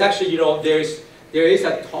slides? Yes, actually, there is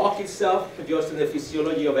a talk itself just on the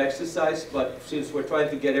physiology of exercise, but since we're trying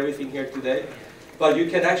to get everything here today, but you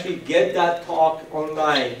can actually get that talk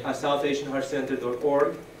online at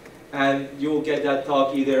southasianheartcenter.org, and you'll get that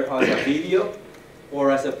talk either as a video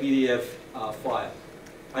or as a PDF file.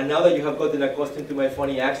 And now that you have gotten accustomed to my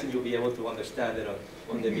funny accent, you'll be able to understand it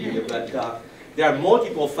on the video. But there are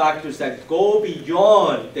multiple factors that go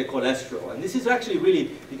beyond the cholesterol. And this is actually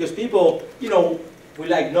really, because people, we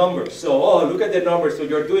like numbers. So, oh, look at the numbers. So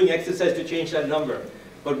you're doing exercise to change that number.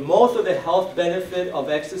 But most of the health benefit of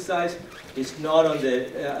exercise is not on the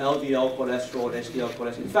LDL cholesterol and HDL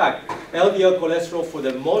cholesterol. In fact, LDL cholesterol, for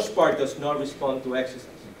the most part, does not respond to exercise.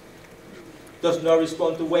 Does not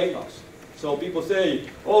respond to weight loss. So people say,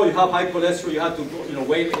 oh, you have high cholesterol, you have to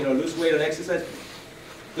lose weight on exercise.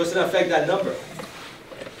 Doesn't affect that number.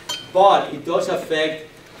 But it does affect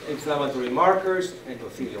inflammatory markers,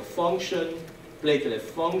 endothelial function, platelet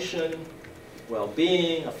function,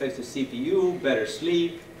 well-being, affects the CPU, better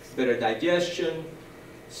sleep, better digestion.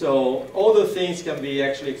 So all the things can be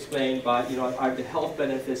actually explained by, are the health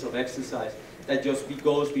benefits of exercise that just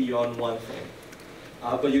goes beyond one thing.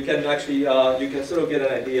 But you can actually, you can sort of get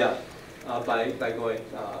an idea by going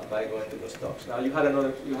to those talks. Now you had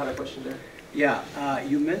a question there? Yeah,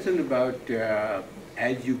 you mentioned about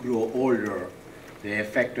as you grow older, the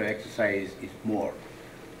effect of exercise is more.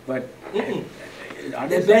 But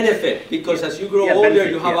the benefit, because as you grow older,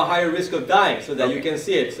 you have a higher risk of dying, so that you can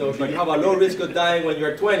see it. So if you have a low risk of dying when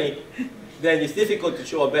you're 20, then it's difficult to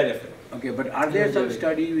show a benefit. Okay, but are there some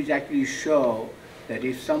studies which actually show that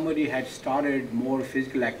if somebody had started more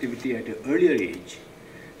physical activity at an earlier age,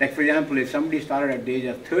 like for example, if somebody started at the age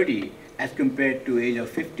of 30 as compared to age of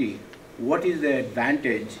 50, what is the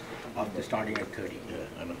advantage of the starting at 30? Yeah,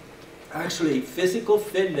 I know. Actually, physical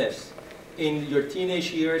fitness in your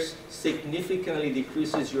teenage years significantly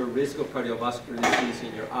decreases your risk of cardiovascular disease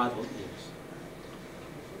in your adult years.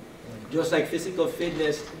 Just like physical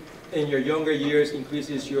fitness in your younger years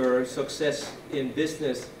increases your success in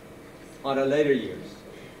business on the later years,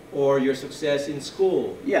 or your success in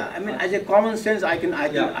school. Yeah, I mean, as a common sense, I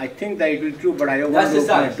think that it will be true, but I don't That's want the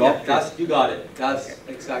to kind of science. Yeah, doctor. you got it. That's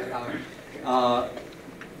exactly.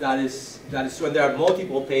 That is true. And there are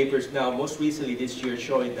multiple papers now, most recently this year,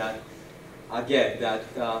 showing that again that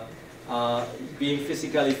being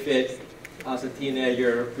physically fit as a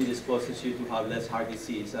teenager predisposes you to have less heart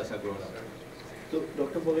disease as a grown-up. So,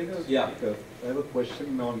 Dr. Molina, Yeah. I have a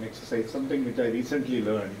question on exercise, something which I recently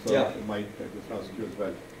learned, so Yeah. I might just ask you as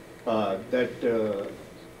well. That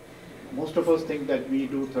most of us think that we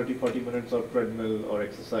do 30-40 minutes of treadmill or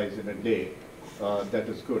exercise in a day. That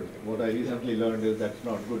is good. What I recently learned is that's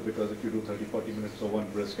not good, because if you do 30-40 minutes of one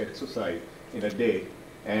brisk exercise in a day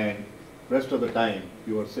and rest of the time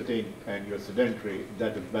you are sitting and you're sedentary,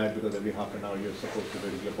 that is bad, because every half an hour you're supposed to,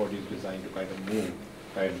 your body is designed to kind of move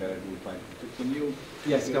and do fine. So can you?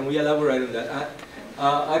 Yes, can we elaborate on that?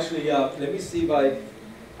 Actually, let me see if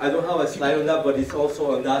I don't have a slide on that, but it's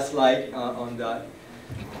also on that slide on that.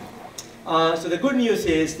 So the good news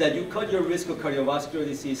is that you cut your risk of cardiovascular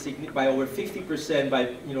disease by over 50%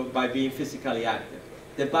 by being physically active.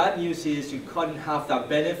 The bad news is you couldn't have that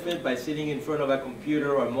benefit by sitting in front of a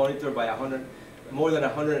computer or monitor by more than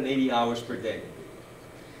 180 hours per day.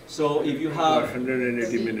 So if you have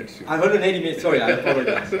 180 minutes. 180 minutes, sorry, I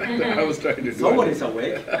apologize. I was trying to do Someone it. is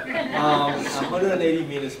awake. 180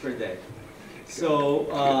 minutes per day.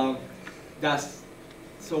 So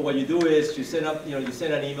so what you do is you send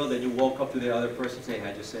an email, then you walk up to the other person and say, hey,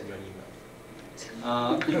 I just sent you an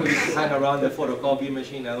email. People used to hang around the photocopy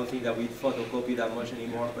machine. I don't think that we photocopy that much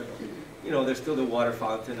anymore, but there's still the water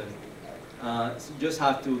fountain, and so you just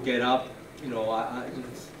have to get up. It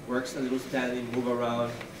works a little standing, move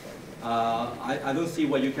around. I don't see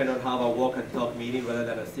why you cannot have a walk and talk meeting rather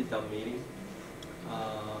than a sit-down meeting.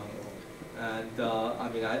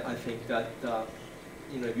 I think that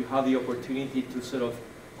if you have the opportunity to sort of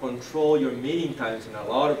control your meeting times, and a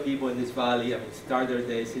lot of people in this valley, start their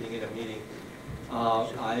day sitting in a meeting.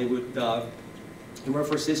 I would, you work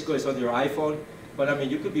for Cisco, it's on your iPhone, but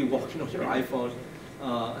you could be walking on your iPhone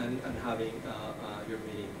and having your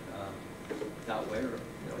meeting that way, or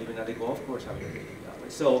even at the golf course having your meeting that way.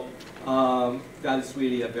 So that is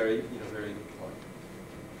really a very, very good point.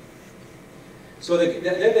 So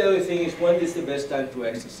the other thing is, when is the best time to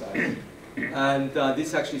exercise? And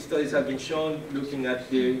these actually studies have been shown looking at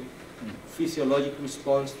the physiologic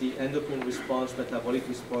response, the endocrine response, metabolic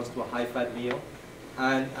response to a high-fat meal,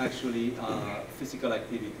 and actually physical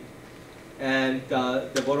activity. And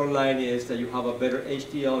the bottom line is that you have a better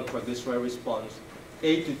HDL and triglyceride response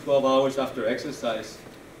 8 to 12 hours after exercise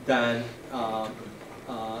than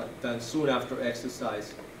soon after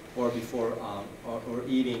exercise, or before or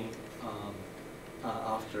eating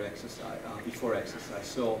after exercise, before exercise.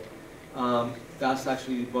 So that's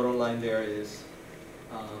actually the bottom line. There is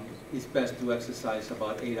it's best to exercise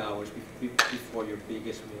about 8 hours before your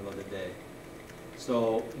biggest meal of the day.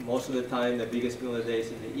 So most of the time, the biggest meal of the day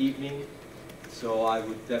is in the evening. So I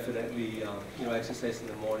would definitely exercise in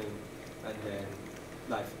the morning, and then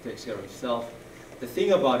life takes care of itself. The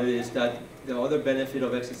thing about it is that the other benefit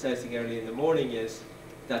of exercising early in the morning is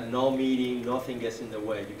that no meeting, nothing gets in the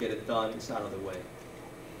way. You get it done, it's out of the way.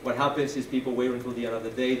 What happens is people wait until the end of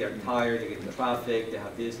the day, they're tired, they get in traffic, they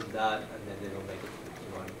have this and that, and then they don't make it,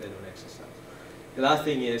 they don't exercise. The last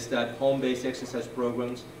thing is that home-based exercise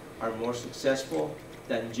programs are more successful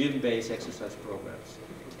than gym-based exercise programs.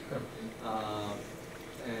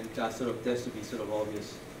 And that sort of tends to be sort of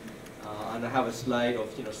obvious. And I have a slide of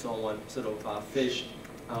someone sort of fish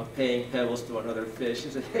paying pebbles to another fish. He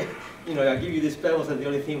said, hey, I give you these pebbles, and the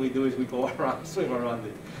only thing we do is we go around, swim around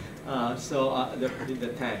it. They're in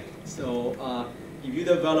the tank. So if you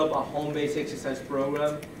develop a home-based exercise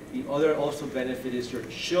program, the other also benefit is your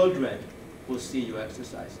children will see you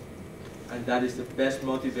exercising. And that is the best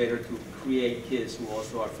motivator to create kids who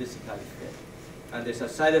also are physically fit. And there's a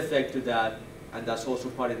side effect to that, and that's also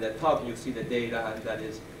part of the talk. You'll see the data, and that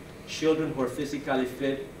is children who are physically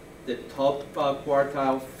fit, the top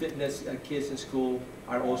quartile fitness kids in school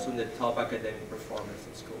are also in the top academic performance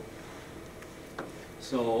in school.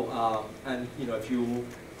 So, if you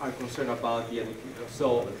are concerned about the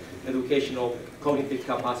educational cognitive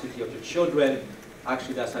capacity of your children.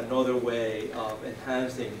 Actually, that's another way of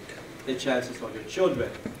enhancing the chances of your children,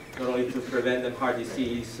 not only to prevent them heart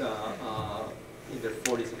disease in their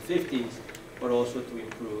 40s and 50s, but also to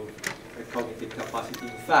improve their cognitive capacity.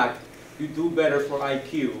 In fact, you do better for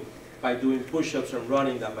IQ by doing push-ups and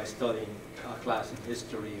running than by studying class in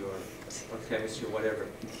history or chemistry or whatever.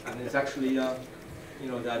 And it's actually, that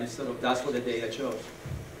is that's what the data shows.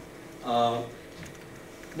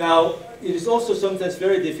 Now, it is also sometimes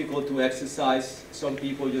very difficult to exercise. Some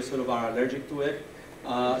people just sort of are allergic to it.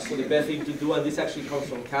 So the best thing to do, and this actually comes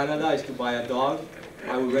from Canada, is to buy a dog.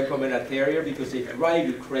 I would recommend a terrier because they drive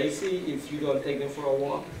you crazy if you don't take them for a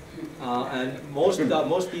walk. And most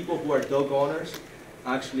people who are dog owners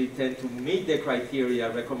actually tend to meet the criteria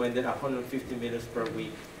recommended 150 minutes per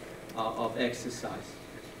week of exercise.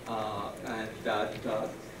 And that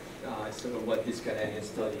is sort of what this Canadian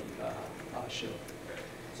study showed.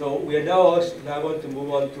 So we are now going to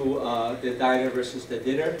move on to the diner versus the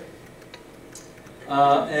dinner.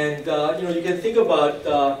 You can think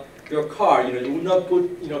about your car. You would not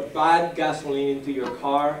put bad gasoline into your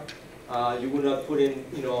car. You would not put in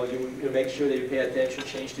you make sure that you pay attention,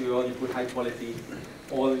 change to your oil. You put high quality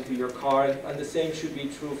oil into your car, and the same should be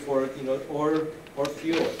true for or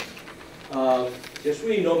fuel. There's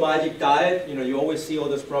really no magic diet. You always see all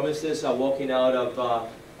those promises walking out of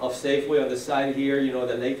Safeway on the side here.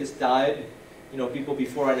 The latest diet. People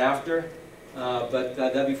before and after. But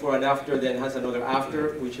that before and after then has another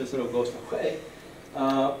after, which just sort of goes away.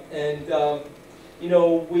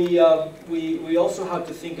 We also have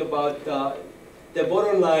to think about the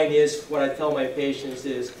bottom line is what I tell my patients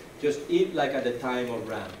is just eat like at the time of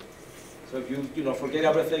RAM. So if you forget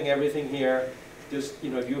everything here, just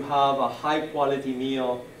if you have a high quality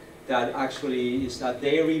meal that actually is a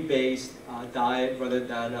dairy-based diet rather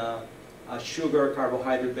than a sugar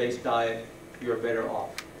carbohydrate-based diet, you're better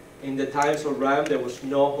off. In the times of RAM, there was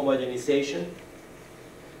no homogenization.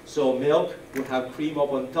 So milk would have cream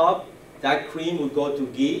up on top. That cream would go to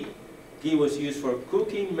ghee. Ghee was used for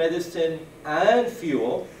cooking, medicine, and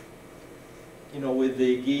fuel, with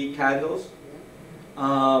the ghee candles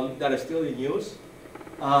that are still in use.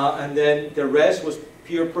 And then the rest was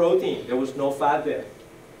pure protein. There was no fat there.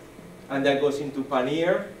 And that goes into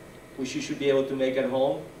paneer, which you should be able to make at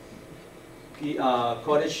home.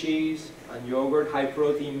 Cottage cheese and yogurt, high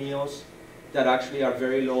protein meals that actually are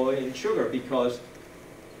very low in sugar because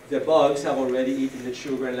the bugs have already eaten the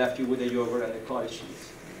sugar and left you with the yogurt and the cottage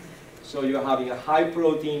cheese. So you're having a high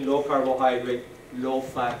protein, low carbohydrate, low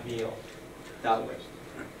fat meal that way,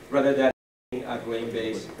 rather than a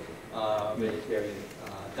grain-based vegetarian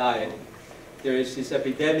diet. There is this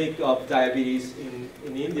epidemic of diabetes in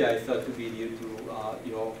India, I thought to be due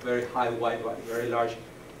to very high very large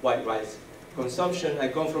white rice consumption. I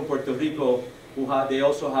come from Puerto Rico, they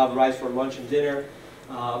also have rice for lunch and dinner,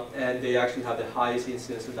 and they actually have the highest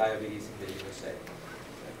incidence of diabetes in the USA.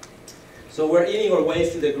 So we're eating our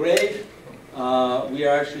ways to the grave. We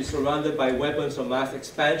are actually surrounded by weapons of mass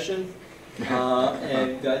expansion,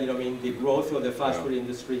 the growth of the fast food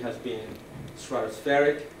industry has been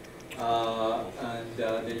stratospheric, and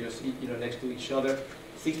they just eat next to each other.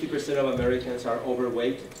 60% of Americans are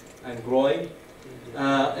overweight and growing.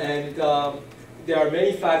 There are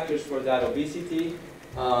many factors for that. Obesity,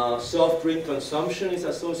 soft drink consumption is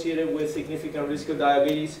associated with significant risk of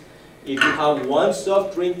diabetes. If you have one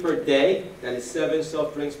soft drink per day, that is 7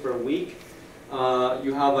 soft drinks per week,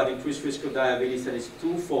 you have an increased risk of diabetes that is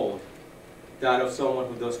twofold that of someone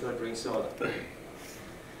who does not drink soda.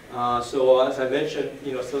 So as I mentioned,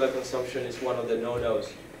 soda consumption is one of the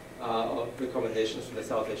no-nos of recommendations from the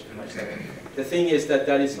South Asian Heart Center. The thing is that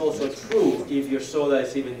is also true if your soda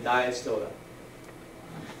is even diet soda.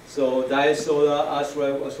 So diet soda as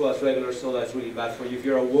well as regular soda is really bad for you. If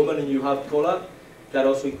you're a woman and you have cola, that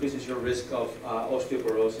also increases your risk of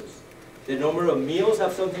osteoporosis. The number of meals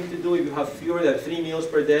have something to do. If you have fewer than 3 meals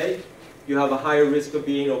per day, you have a higher risk of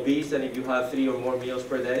being obese than if you have 3 or more meals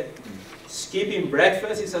per day. Skipping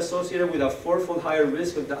breakfast is associated with a 4-fold higher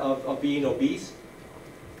risk of being obese.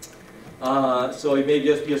 So it may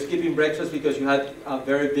just be skipping breakfast because you had a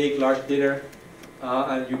very big, large dinner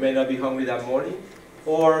and you may not be hungry that morning.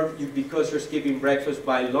 Or because you're skipping breakfast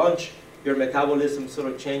by lunch, your metabolism sort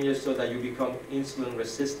of changes so that you become insulin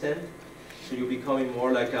resistant. So you're becoming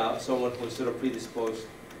more like someone who's sort of predisposed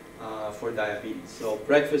for diabetes. So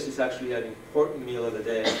breakfast is actually an important meal of the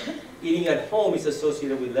day. Eating at home is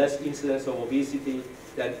associated with less incidence of obesity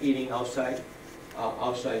than eating outside the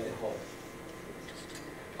home.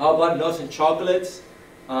 How about nuts and chocolates?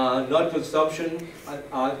 Nut consumption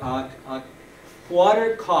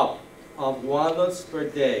quarter cup of walnuts per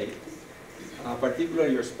day,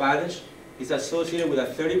 particularly your Spanish, is associated with a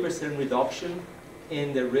 30% reduction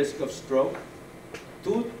in the risk of stroke.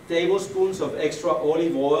 2 tablespoons of extra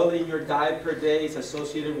olive oil in your diet per day is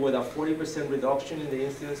associated with a 40% reduction in the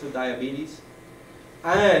incidence of diabetes.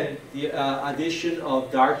 And the addition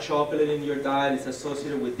of dark chocolate in your diet is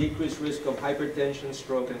associated with decreased risk of hypertension,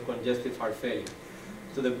 stroke, and congestive heart failure.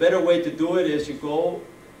 So the better way to do it is you go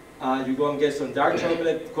and get some dark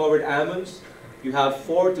chocolate covered almonds. You have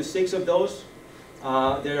 4 to 6 of those.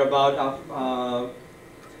 They're about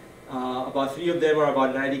 3 of them are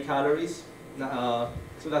about 90 calories. So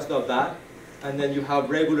that's not bad. And then you have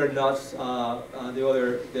regular nuts, the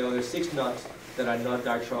other 6 nuts that are not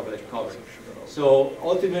dark chocolate covered. So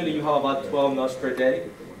ultimately you have about 12 nuts per day.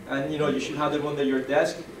 And you should have them under your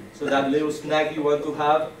desk. So that little snack you want to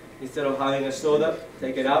have, instead of having a soda,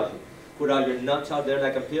 take it out, put out your nuts out there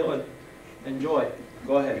like a pill and enjoy.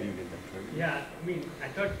 Go ahead. Yeah, I mean, I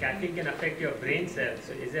thought caffeine can affect your brain cells.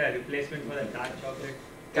 So is there a replacement for the dark chocolate?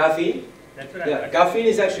 Caffeine? That's what I thought. Caffeine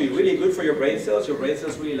is actually really good for your brain cells. Your brain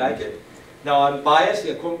cells really like it. Now I'm biased.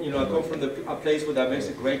 I come from a place that makes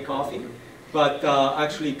a great coffee, but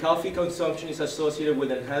actually coffee consumption is associated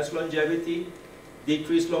with enhanced longevity,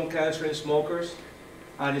 decreased lung cancer in smokers,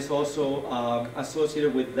 and it's also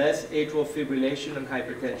associated with less atrial fibrillation and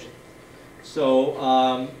hypertension. So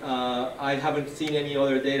I haven't seen any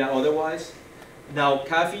other data otherwise. Now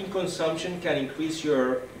caffeine consumption can increase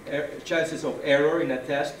your chances of error in a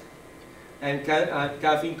test. And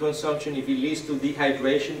caffeine consumption, if it leads to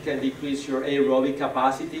dehydration, can decrease your aerobic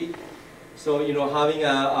capacity. So having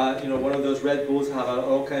one of those Red Bulls have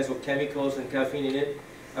all kinds of chemicals and caffeine in it,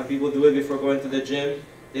 and people do it before going to the gym.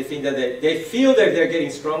 They think that they feel that they're getting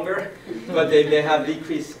stronger, but they may have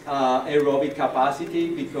decreased aerobic capacity,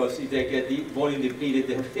 because if they get volume depleted,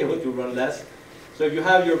 they're able to run less. So if you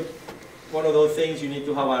have one of those things, you need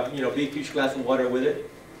to have a big huge glass of water with it,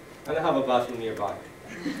 and have a bathroom nearby.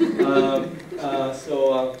 How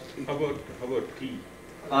about tea?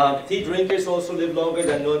 Tea drinkers also live longer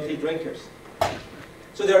than non-tea drinkers.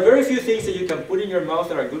 So there are very few things that you can put in your mouth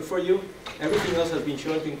that are good for you. Everything else has been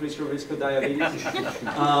shown to increase your risk of diabetes.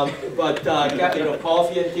 But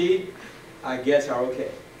coffee and tea, I guess, are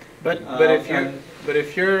okay. But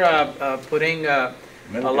if you're putting a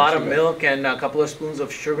lot of milk and a couple of spoons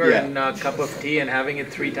of sugar in a cup of tea and having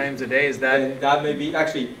it 3 times a day, is that? And that may be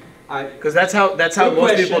actually. Because that's how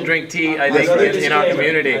most people drink tea, I think, in our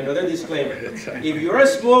community. Another disclaimer: if you're a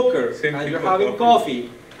smoker and you're having coffee,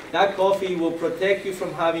 that coffee will protect you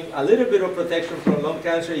from having a little bit of protection from lung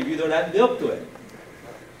cancer if you don't add milk to it.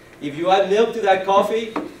 If you add milk to that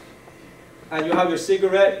coffee and you have your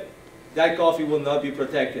cigarette, that coffee will not be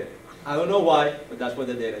protected. I don't know why, but that's what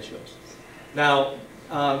the data shows. Now,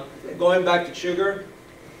 going back to sugar,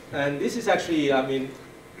 and this is actually, I may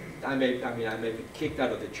be kicked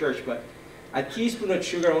out of the church, but a teaspoon of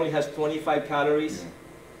sugar only has 25 calories.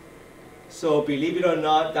 So believe it or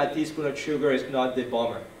not, that teaspoon of sugar is not the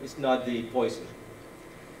bomber. It's not the poison.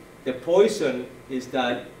 The poison is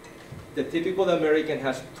that the typical American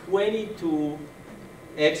has 22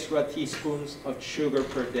 extra teaspoons of sugar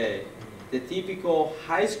per day. The typical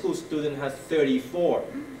high school student has 34.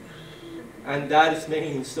 And that is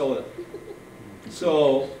mainly in soda.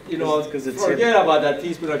 So, forget about that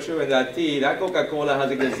teaspoon of sugar in that tea. That Coca-Cola has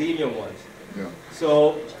a gazillion ones. Yeah.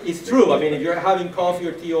 So, it's true. I mean, if you're having coffee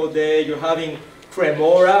or tea all day, you're having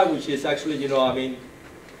cremora, which is actually,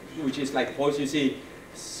 which is like poison. You see,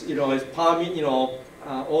 it's palm,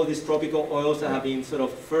 all these tropical oils that have been sort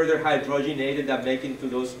of further hydrogenated that make into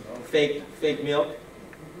those fake milk.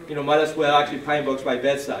 Might as well actually pine bugs by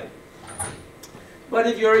bedside. But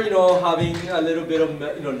if you're, having a little bit of,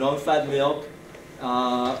 non-fat milk,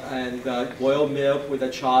 and boiled milk with a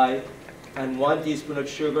chai, and 1 teaspoon of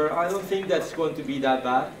sugar, I don't think that's going to be that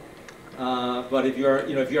bad. But if you're,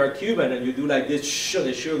 if you're a Cuban and you do like this,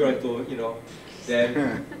 the sugar into, then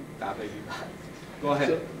that may be bad. Go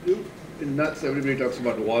ahead. So, in nuts, everybody talks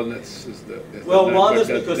about walnuts. Walnuts,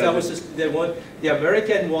 because that was just the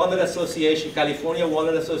American Walnut Association, California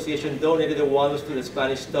Walnut Association donated the walnuts to the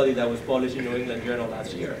Spanish study that was published in New England Journal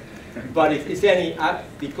last year. But if it's any,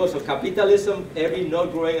 because of capitalism, every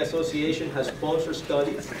nut growing association has sponsored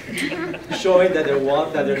studies showing that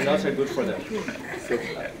their nuts are good for them.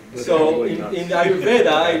 So in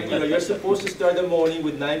Ayurveda, you're supposed to start the morning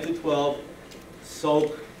with 9 to 12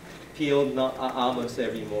 soaked peeled almonds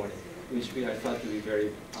every morning, which we are thought to be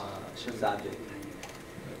very shazadic.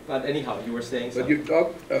 But anyhow, you were saying something. But you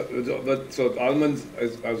talked, so almonds,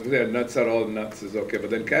 I was going to say nuts are all nuts is okay, but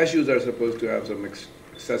then cashews are supposed to have some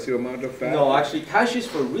excessive amount of fat? No, actually, cashews,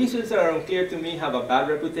 for reasons that are unclear to me, have a bad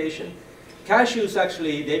reputation. Cashews,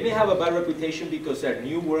 actually, they may have a bad reputation because they're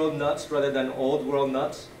New World nuts rather than Old World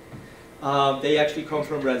nuts. They actually come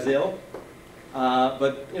from Brazil.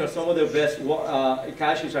 But some of the best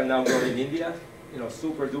cashews are now grown in India.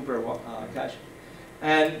 Super duper cashew.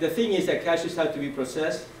 And the thing is that cashews have to be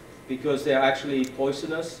processed because they're actually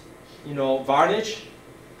poisonous. Varnish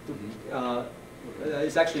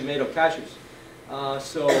is actually made of cashews.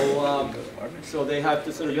 So they have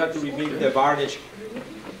to you have to remove the varnish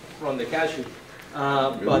from the cashew,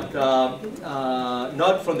 but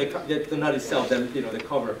not from the nut itself, the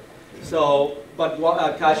cover. So, but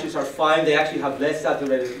cashews are fine. They actually have less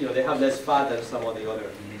saturated, they have less fat than some of the other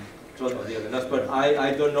nuts. But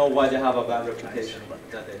I don't know why they have a bad reputation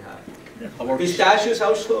that they have. Pistachios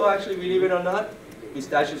also, actually, believe it or not,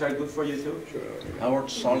 pistachios are good for you too. How about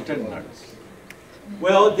salted nuts?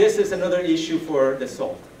 Well, this is another issue for the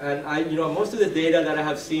salt. And most of the data that I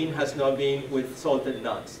have seen has not been with salted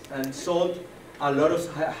nuts. And salt, a lot of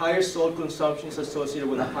higher salt consumption is associated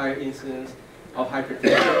with a higher incidence of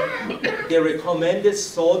hypertension. The recommended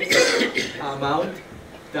salt amount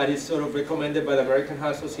that is sort of recommended by the American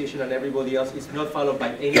Heart Association and everybody else is not followed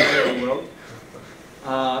by anywhere in the world.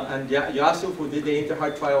 And Yasuf, who did the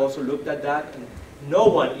Interheart trial, also looked at that. And no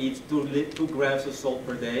one eats 2 grams of salt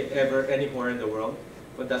per day ever anywhere in the world,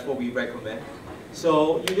 but that's what we recommend.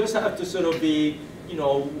 So you just have to sort of be,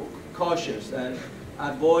 cautious and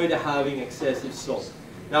avoid having excessive salt.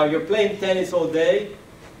 Now, you're playing tennis all day,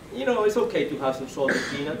 it's okay to have some salted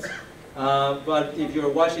peanuts. But if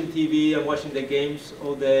you're watching TV and watching the games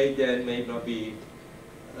all day, then it may not be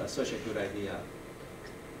such a good idea.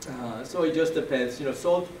 So it just depends.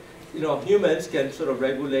 Salt, humans can sort of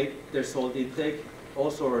regulate their salt intake.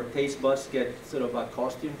 Also, our taste buds get sort of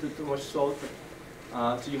accustomed to too much salt.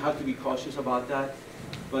 So you have to be cautious about that.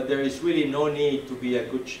 But there is really no need to be a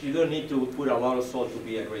good chef. You don't need to put a lot of salt to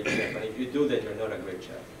be a great chef. And if you do, then you're not a great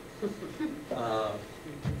chef.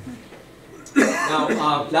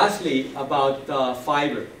 Now, lastly, about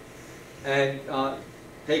fiber. And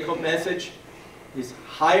take-home message is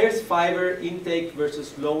highest fiber intake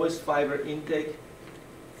versus lowest fiber intake,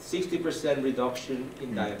 60% reduction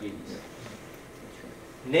in diabetes.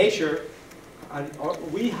 Nature, and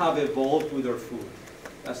we have evolved with our food.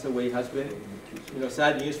 That's the way it has been.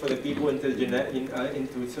 Sad news for the people into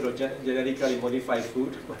sort of genetically modified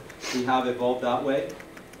food. We have evolved that way.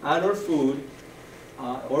 And our food,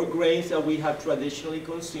 or grains that we have traditionally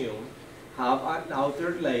consumed, have an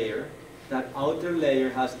outer layer. That outer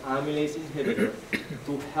layer has amylase inhibitor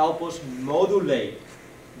to help us modulate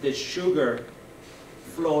the sugar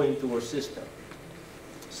flow into our system.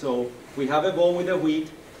 So we have evolved with the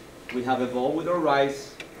wheat, we have evolved with our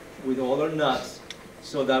rice, with all our nuts,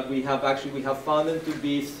 so that we have found them to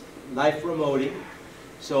be life promoting.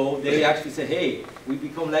 So they actually say, hey, we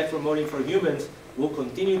become life promoting for humans, we'll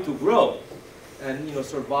continue to grow and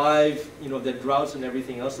survive the droughts and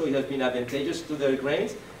everything else. So it has been advantageous to the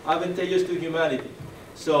grains, advantageous to humanity.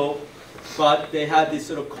 So, but they had this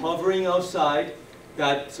sort of covering outside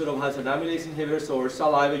that sort of has an amylase inhibitor. So our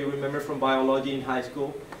saliva, you remember from biology in high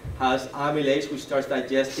school, has amylase, which starts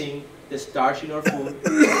digesting the starch in our food.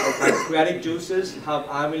 Our pancreatic juices have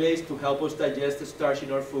amylase to help us digest the starch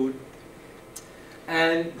in our food.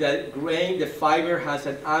 And the grain, the fiber, has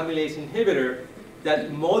an amylase inhibitor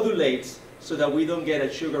that modulates so that we don't get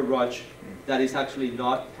a sugar rush that is actually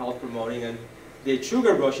not health promoting. And the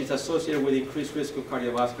sugar rush is associated with increased risk of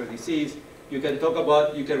cardiovascular disease. You can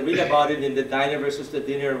read about it in the Diner versus the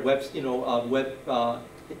Dinner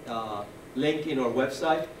link in our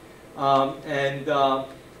website.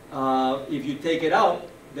 If you take it out,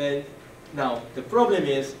 then now the problem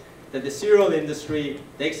is that the cereal industry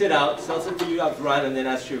takes it out, sells it to you up front, and then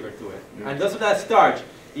adds sugar to it. And doesn't add starch,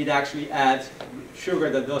 it actually adds sugar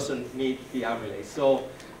that doesn't meet the amylase. So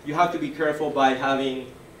you have to be careful by having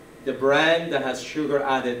the brand that has sugar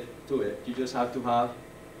added to it. You just have to have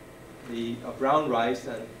the brown rice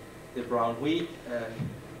and the brown wheat and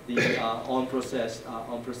the unprocessed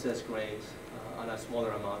grains and a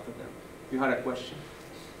smaller amount of them. You had a question?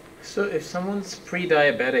 So if someone's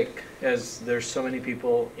pre-diabetic, as there's so many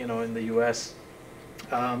people, in the U.S.,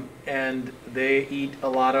 and they eat a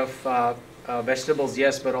lot of vegetables,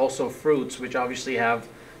 yes, but also fruits, which obviously have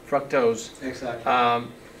fructose. Exactly.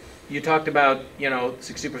 You talked about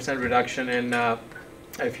 60% reduction in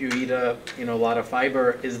if you eat a lot of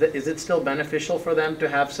fiber. Is it still beneficial for them to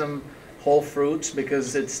have some whole fruits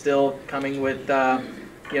because it's still coming with the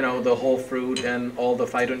whole fruit and all the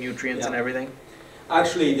phytonutrients and everything?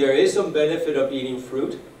 Actually, there is some benefit of eating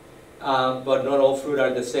fruit, but not all fruit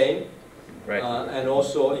are the same. Right. And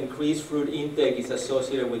also increased fruit intake is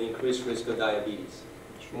associated with increased risk of diabetes.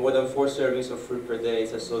 More than 4 servings of fruit per day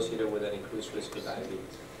is associated with an increased risk of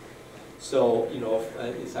diabetes. So,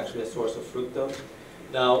 it's actually a source of fructose.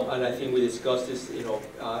 Now, and I think we discussed this,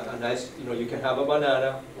 a nice, you can have a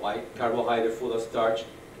banana, white, carbohydrate, full of starch,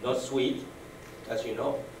 not sweet, as you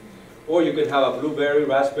know. Or you can have a blueberry,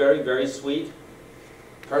 raspberry, very sweet,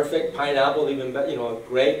 perfect, pineapple, even,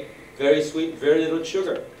 grape, very sweet, very little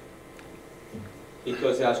sugar,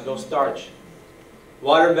 because it has no starch.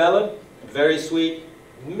 Watermelon, very sweet,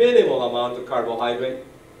 minimal amount of carbohydrate,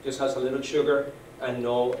 just has a little sugar and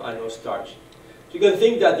no starch. So you can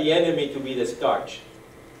think that the enemy to be the starch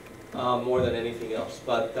more than anything else.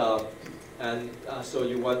 But so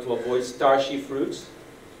you want to avoid starchy fruits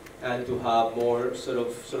and to have more sort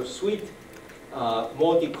of sweet,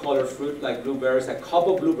 multicolored fruit like blueberries. A cup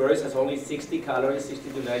of blueberries has only 60 calories,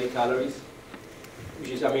 60 to 90 calories,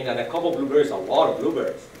 which is, and a cup of blueberries is a lot of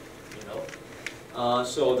blueberries,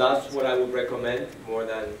 So that's what I would recommend more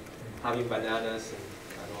than having bananas and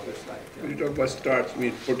others like that. When you talk about starch, I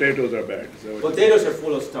mean potatoes are bad. So potatoes are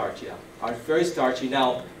full of starch, yeah, are very starchy.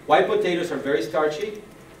 Now, white potatoes are very starchy.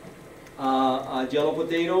 A yellow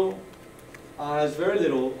potato has very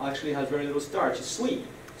little starch. It's sweet.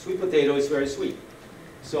 Sweet potato is very sweet.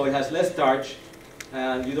 So it has less starch,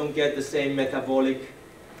 and you don't get the same metabolic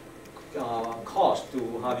cost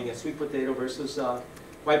to having a sweet potato versus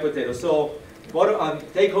white potato. So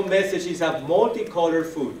take-home message is have multicolored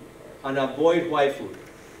food and avoid white food.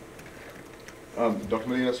 Dr.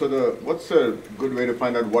 Molina, so what's a good way to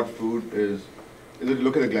find out what food is? Is it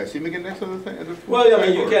look at the glycemic index of the thing? Well,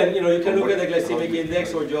 you can look at the glycemic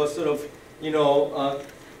index, or just sort of,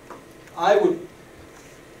 I would,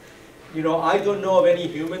 I don't know of any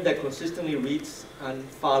human that consistently reads and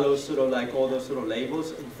follows sort of like all those sort of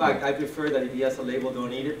labels. In fact, I prefer that if he has a label,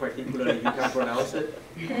 don't eat it, particularly if you can't pronounce it.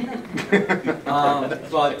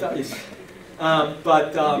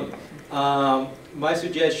 My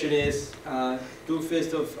suggestion is 2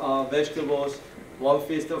 fists of vegetables, 1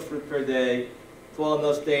 fist of fruit per day, 12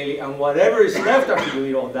 nuts daily, and whatever is left after you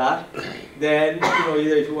eat all that, then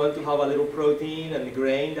either if you want to have a little protein and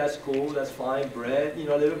grain, that's cool, that's fine. Bread,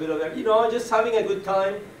 a little bit of that, just having a good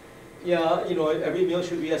time. Yeah, every meal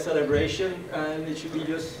should be a celebration, and it should be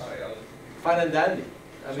just fun and dandy.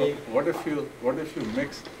 I mean, what if you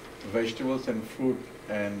mix vegetables and fruit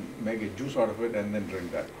and make a juice out of it and then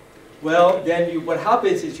drink that? Well, then what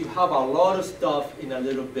happens is you have a lot of stuff in a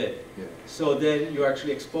little bit. Yeah. So then you're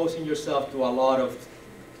actually exposing yourself to a lot of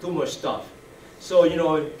too much stuff. So,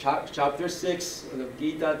 in chapter 6 of the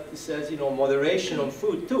Gita, it says, moderation on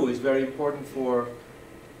food too is very important for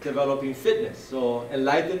developing fitness. So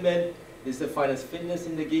enlightenment is defined as fitness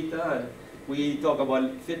in the Gita, and we talk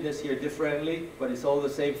about fitness here differently, but it's all the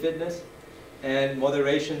same fitness. And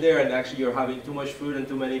moderation there, and actually you're having too much fruit and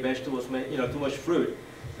too many vegetables, too much fruit.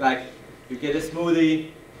 Like, you get a smoothie,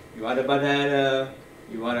 you add a banana,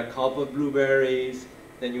 you add a cup of blueberries,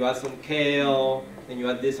 then you add some kale, then you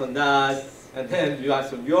add this and that, and then you add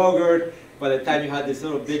some yogurt. By the time you had this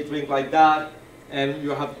little big drink like that, and you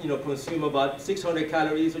have, consume about 600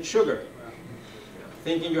 calories of sugar.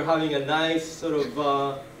 Thinking you're having a nice sort of,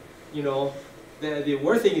 the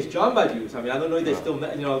worst thing is jamba juice. I mean, I don't know if they still,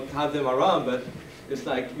 have them around, but it's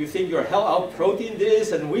like you think you're out protein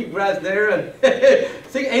this and wheatgrass there, and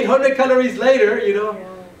 800 calories later,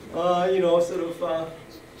 sort of.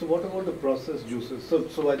 So what about the processed juices?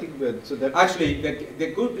 So I think that actually the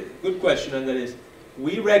good question, and that is,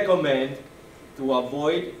 we recommend to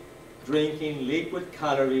avoid drinking liquid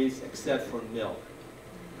calories except for milk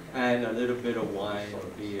and a little bit of wine or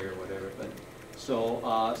beer, whatever. But so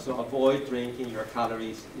avoid drinking your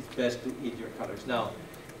calories. It's best to eat your calories. Now,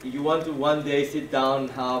 if you want to one day sit down and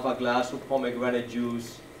have a glass of pomegranate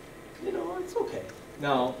juice, it's okay.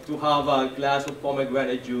 Now, to have a glass of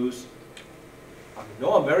pomegranate juice,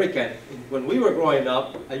 no American, when we were growing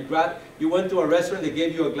up, you went to a restaurant, they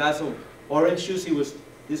gave you a glass of orange juice. It was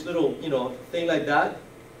this little, thing like that.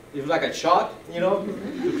 It was like a shot, to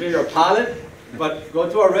clear your palate. But go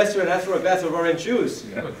to a restaurant and ask for a glass of orange juice,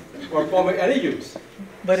 or pomegranate juice.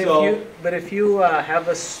 But if you have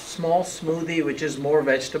a small smoothie which is more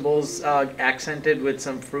vegetables accented with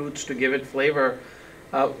some fruits to give it flavor,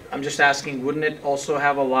 I'm just asking, wouldn't it also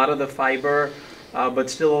have a lot of the fiber, but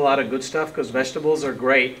still a lot of good stuff? Because vegetables are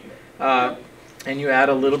great, and you add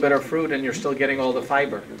a little bit of fruit and you're still getting all the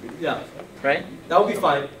fiber. Yeah. Right? That would be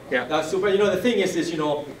fine. Yeah. That's super. The thing is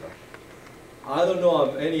I don't know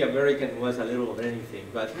of any American who has a little of anything,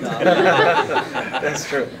 but that's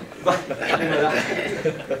true. But, I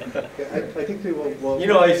think they will.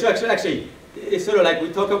 it's actually it's sort of like we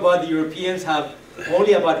talk about the Europeans have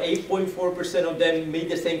only about 8.4% of them meet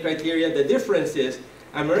the same criteria. The difference is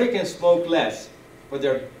Americans smoke less, but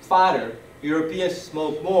they're fatter. Europeans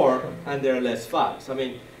smoke more, and they're less fat. So, I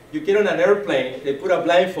mean, you get on an airplane, they put a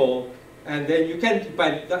blindfold, and then you can,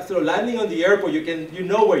 by sort of landing on the airport, you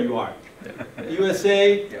know where you are.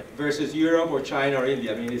 USA versus Europe or China or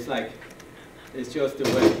India. I mean, it's like, it's just the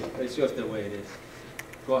way it is.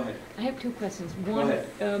 Go ahead. I have two questions.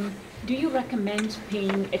 One, do you recommend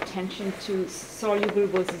paying attention to soluble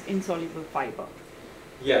versus insoluble fiber?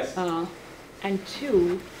 Yes. And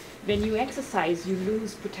two, when you exercise, you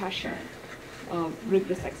lose potassium,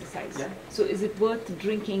 rigorous exercise. Yeah. So is it worth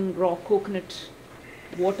drinking raw coconut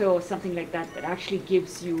water or something like that that actually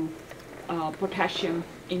gives you potassium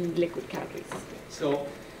in liquid calories? So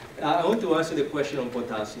I want to answer the question on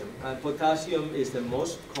potassium. Potassium is the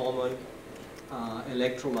most common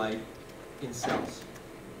electrolyte in cells.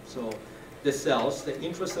 So the cells, the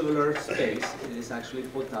intracellular space, is actually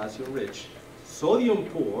potassium rich. Sodium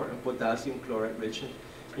poor and potassium chloride rich. And,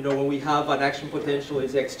 you know, when we have an action potential,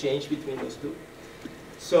 is exchange between those two.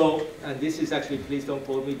 So, and this is actually, please don't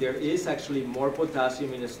quote me, there is actually more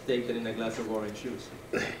potassium in a steak than in a glass of orange juice.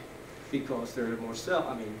 Because there are more cells,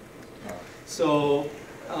 I mean. So,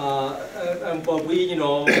 but we, you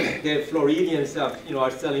know, the Floridians have, you know,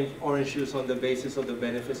 are selling orange juice on the basis of the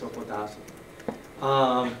benefits of potassium.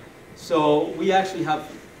 So we actually have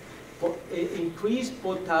increased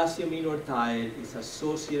potassium in our diet is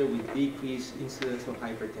associated with decreased incidence of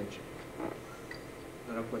hypertension.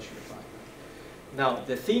 Not a question about it. Now,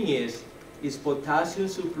 the thing is potassium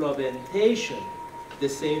supplementation the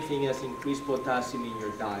same thing as increased potassium in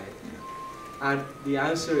your diet? And the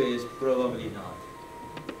answer is probably not.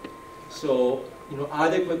 So, you know,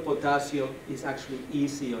 adequate potassium is actually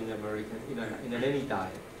easy on the American, in any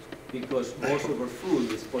diet, because most of our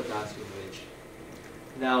food is potassium rich.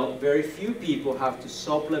 Now, very few people have to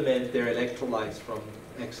supplement their electrolytes from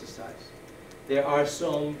exercise. There are a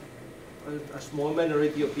small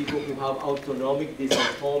minority of people who have autonomic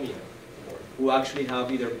dysautonomia, who actually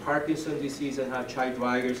have either Parkinson's disease and have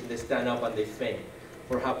Childreiger's and they stand up and they faint,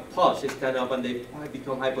 or have POTS, they stand up and they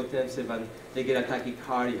become hypotensive and they get a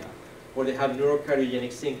tachycardia, or they have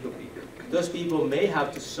neurocardiogenic syncope. Those people may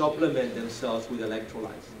have to supplement themselves with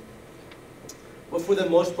electrolytes. But for the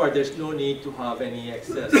most part, there's no need to have any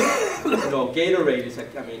excess. Gatorade is,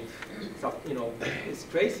 it's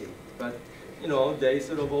crazy. But, they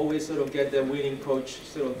always get the winning coach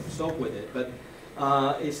soak with it. But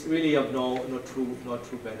it's really of no true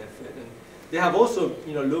benefit. And they have also,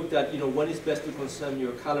 looked at, when it's best to consume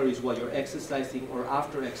your calories while you're exercising or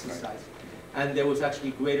after exercise. And there was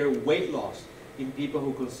actually greater weight loss in people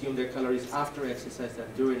who consume their calories after exercise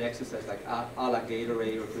than during exercise, like a la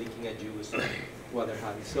Gatorade or drinking a juice or what they're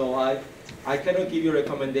having. So I cannot give you a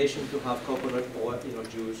recommendation to have coconut oil,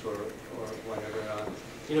 juice or whatever.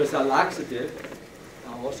 It's a laxative.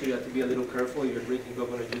 Also, you have to be a little careful if you're drinking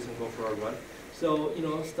coconut juice and go for a run. So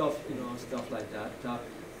stuff like that.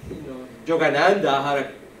 Yogananda had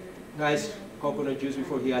a nice coconut juice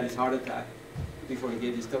before he had his heart attack. Before he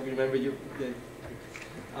gave his talk, remember the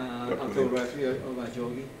autobiography of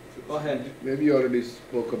Yogi? Go ahead. Maybe you already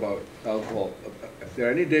spoke about alcohol. Is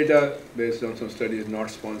there any data based on some studies not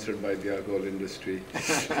sponsored by the alcohol industry?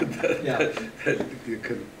 that you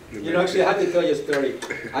can actually, I have to tell you a story.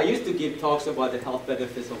 I used to give talks about the health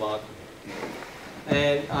benefits of alcohol.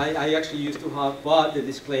 And I actually used to have, but the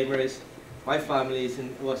disclaimer is, my family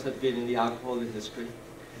had been in the alcohol industry.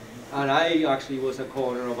 And I actually was a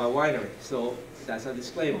co-owner of a winery, so that's a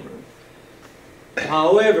disclaimer.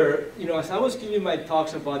 However, as I was giving my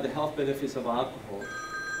talks about the health benefits of alcohol,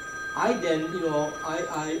 I then,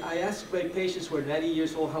 I asked my patients who are 90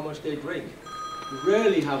 years old how much they drink.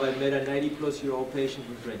 Rarely have I met a 90-plus-year-old patient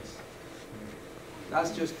who drinks.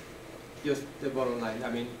 That's just the bottom line. I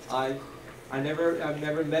mean, I've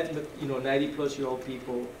never met 90-plus-year-old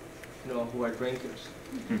people, who are drinkers.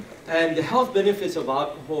 And the health benefits of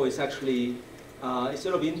alcohol is actually it's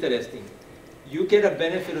sort of interesting. You get a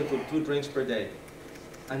benefit until 2 drinks per day.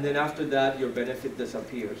 And then after that, your benefit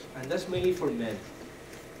disappears. And that's mainly for men.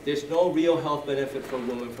 There's no real health benefit for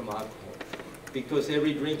women from alcohol, because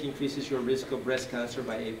every drink increases your risk of breast cancer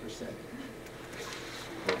by 8%.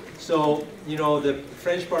 So, the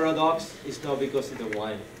French paradox is not because of the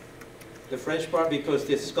wine. The French part, because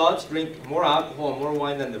the Scots drink more alcohol and more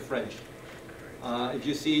wine than the French. If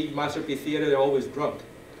you see Masterpiece Theater, they're always drunk,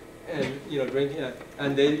 and drinking.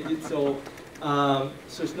 And so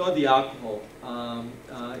it's not the alcohol.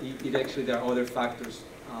 It actually, there are other factors.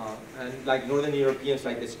 And like Northern Europeans,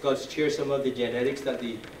 like the Scots, share some of the genetics that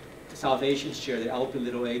the South Asians share the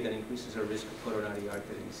Lp(a) that increases our risk of coronary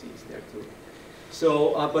artery disease there too.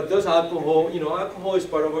 So, but those alcohol, alcohol is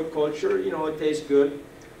part of our culture. It tastes good.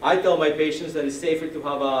 I tell my patients that it's safer to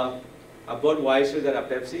have a Budweiser than a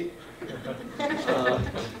Pepsi.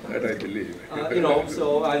 That I believe.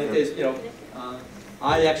 So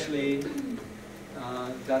I actually,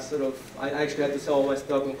 that's sort of, I actually had to sell all my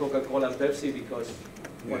stock on Coca-Cola and Pepsi because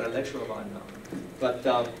what I lecture about now. But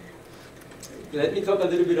let me talk a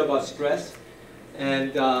little bit about stress.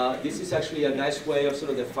 And this is actually a nice way of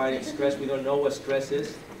sort of defining stress. We don't know what stress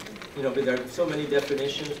is. But there are so many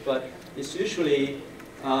definitions, but it's usually,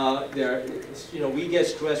 we get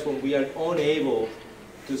stressed when we are unable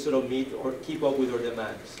to sort of meet or keep up with our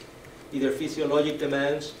demands, either physiologic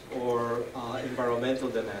demands or environmental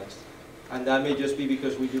demands. And that may just be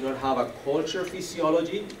because we do not have a culture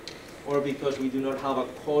physiology or because we do not have a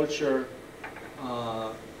culture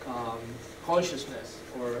consciousness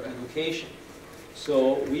or education.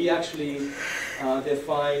 So we actually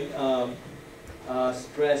define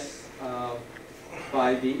stress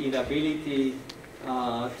by the inability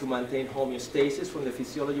to maintain homeostasis from the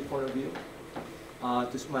physiology point of view,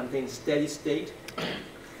 to maintain steady state.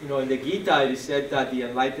 In the Gita it is said that the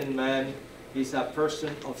enlightened man is a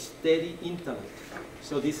person of steady intellect.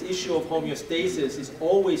 So this issue of homeostasis is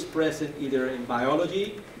always present either in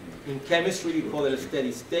biology, in chemistry we call it a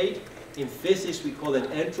steady state, in physics we call it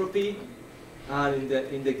entropy, and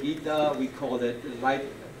in the Gita we call it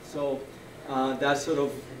enlightenment. So that sort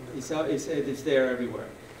of, it's there everywhere.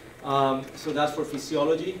 So that's for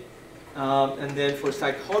physiology. And then for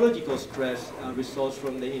psychological stress results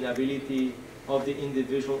from the inability of the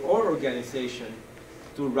individual or organization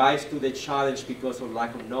to rise to the challenge because of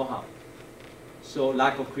lack of know-how. So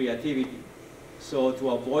lack of creativity. So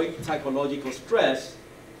to avoid psychological stress,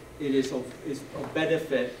 it is of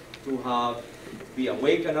benefit to be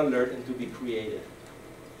awake and alert and to be creative.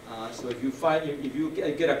 So if you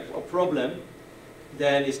get a problem,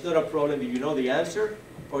 then it's not a problem if you know the answer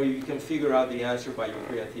or if you can figure out the answer by your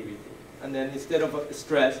creativity. And then instead of a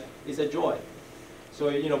stress, it's a joy.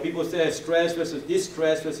 So people say stress versus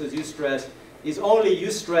distress versus eustress. It's only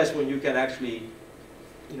eustress when you can actually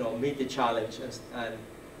meet the challenge and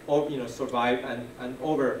survive and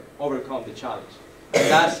overcome the challenge. And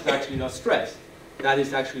that's actually not stress. That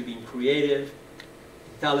is actually being creative,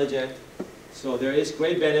 intelligent. So there is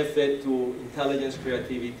great benefit to intelligence,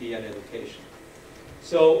 creativity, and education.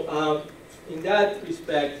 So in that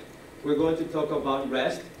respect, we're going to talk about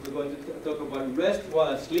rest. We're going to talk about rest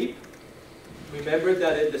while asleep. Remember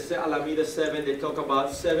that at the Alameda 7, they talk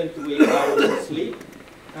about 7 to 8 hours of sleep.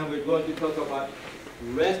 And we're going to talk about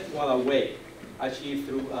rest while awake, achieved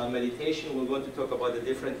through meditation. We're going to talk about the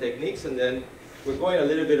different techniques, and then we're going a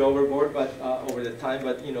little bit overboard, but over the time.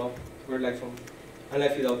 But we're like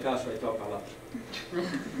unlike Fidel Castro, I talk a lot.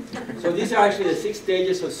 So these are actually the 6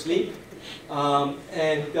 stages of sleep,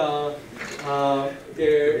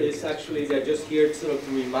 there is actually, they're just here sort of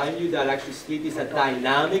to remind you that actually sleep is a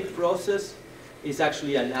dynamic process. It's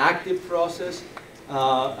actually an active process.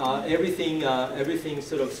 Everything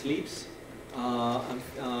sort of sleeps,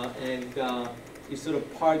 it's sort of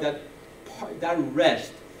that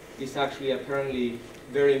rest is actually apparently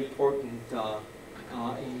very important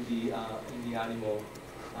in the animal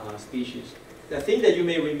species. The thing that you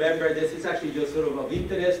may remember, this is actually just sort of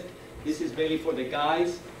interest. This is mainly for the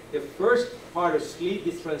guys. The first part of sleep,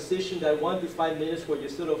 this transition, that 1 to 5 minutes where you're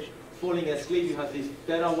sort of falling asleep, you have these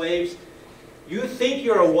theta waves. You think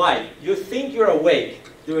you're awake. You think you're awake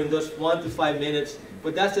during those 1 to 5 minutes,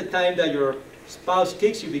 but that's the time that your spouse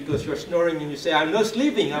kicks you because you're snoring and you say, "I'm not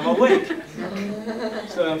sleeping, I'm awake."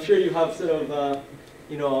 So I'm sure you have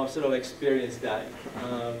sort of experienced that.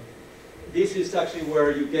 This is actually where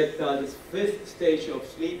you get this 5th stage of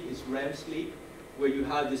sleep is REM sleep, where you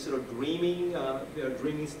have this sort of dreaming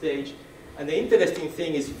stage. And the interesting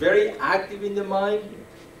thing is very active in the mind,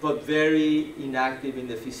 but very inactive in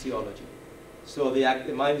the physiology. So the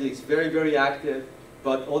mind is very, very active,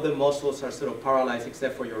 but all the muscles are sort of paralyzed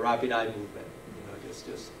except for your rapid eye movement.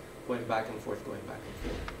 Just going back and forth,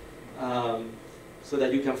 so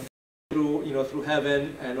that you can through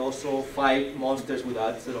heaven and also fight monsters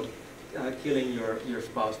without sort of killing your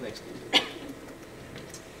spouse next to you.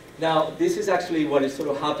 Now, this is actually what is sort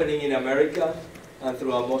of happening in America and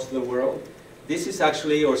throughout most of the world. This is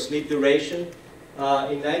actually our sleep duration.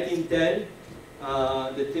 In 1910,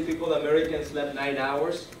 the typical American slept 9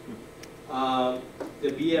 hours.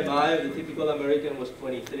 The BMI of the typical American was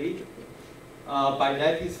 23. By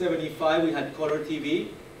 1975, we had color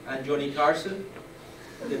TV and Johnny Carson.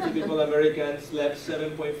 The typical American slept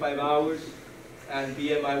 7.5 hours, and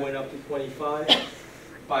BMI went up to 25.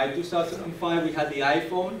 by 2005, we had the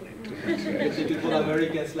iPhone. The typical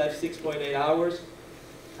American slept 6.8 hours,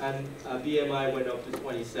 and BMI went up to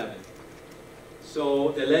 27.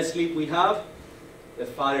 So the less sleep we have, the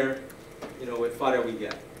fatter, the fatter we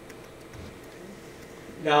get.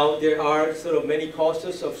 Now, there are sort of many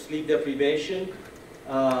causes of sleep deprivation.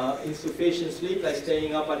 Insufficient sleep, like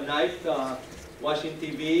staying up at night, watching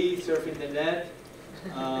TV, surfing the net,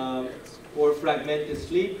 or fragmented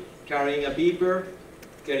sleep, carrying a beeper,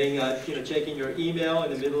 getting checking your email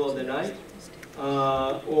in the middle of the night,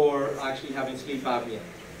 or actually having sleep apnea.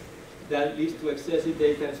 That leads to excessive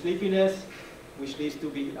daytime sleepiness, which leads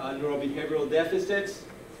to neurobehavioral deficits,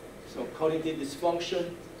 so cognitive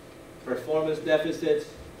dysfunction, performance deficits,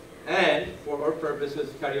 and for our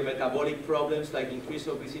purposes, cardiometabolic problems like increased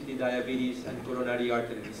obesity, diabetes, and coronary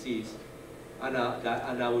artery disease. And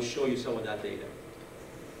I will show you some of that data.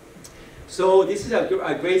 So this is a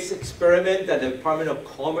great experiment that the Department of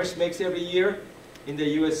Commerce makes every year in the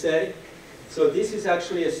USA. So this is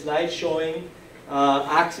actually a slide showing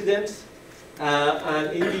accidents.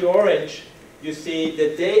 And in the orange, you see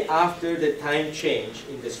the day after the time change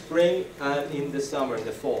in the spring and in the summer, in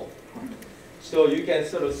the fall. So you can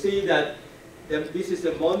sort of see that this is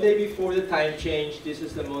the Monday before the time change, this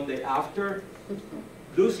is the Monday after.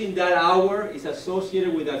 Losing that hour is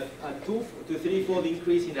associated with a 2- to 3-fold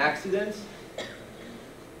increase in accidents.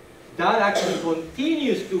 That actually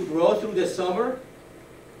continues to grow through the summer.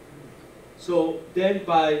 So then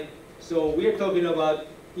so we're talking about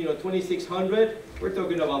 2,600, we're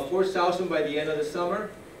talking about 4,000 by the end of the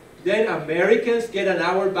summer. Then Americans get an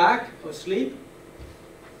hour back of sleep,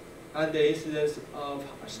 and the incidence of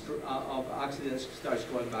accidents starts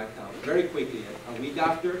going back down very quickly. A week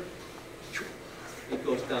after, it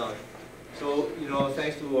goes down. So,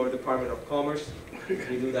 thanks to our Department of Commerce, we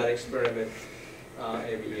do that experiment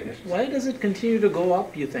every year. Why does it continue to go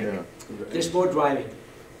up, you think? Yeah. There's more driving.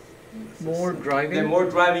 More driving? The more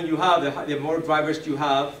driving you have, the more drivers you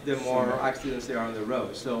have, the more accidents there are on the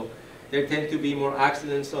road. So there tend to be more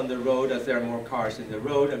accidents on the road as there are more cars in the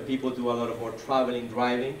road, and people do a lot of more traveling,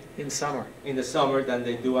 driving. In summer? In the summer than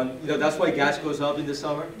they do. And that's why gas goes up in the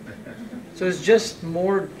summer. So it's just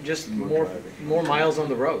more miles on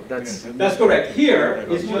the road. That's correct. Here,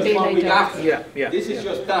 it's just 1 week after. Yeah. This is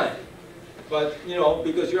just time. But,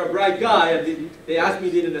 because you're a bright guy, and they asked me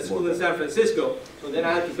this in the school in San Francisco, so then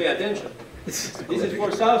I had to pay attention. This is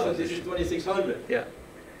 4,000, this is 2,600. Yeah.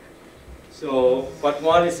 So, but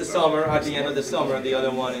one is the summer, at the end of the summer, and the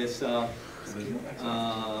other one is,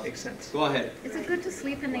 makes sense. Go ahead. Is it good to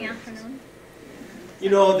sleep in the afternoon?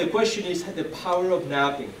 The question is the power of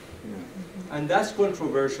napping. And that's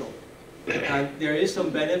controversial. And there is some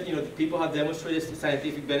benefit, people have demonstrated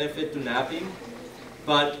scientific benefit to napping,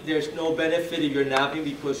 but there's no benefit if you're napping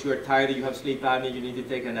because you're tired, you have sleep apnea, you need to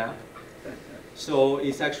take a nap. So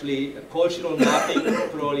it's actually cultural napping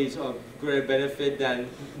probably is of greater benefit than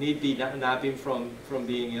need be napping from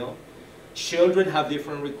being ill. Children have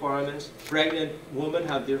different requirements. Pregnant women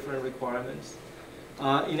have different requirements.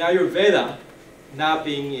 In Ayurveda,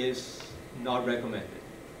 napping is not recommended.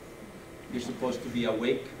 You're supposed to be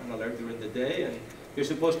awake and alert during the day, and you're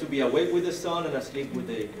supposed to be awake with the sun and asleep with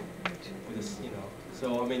the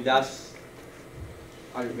So I mean that's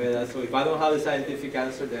Ayurveda. So if I don't have the scientific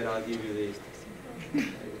answer, then I'll give you this.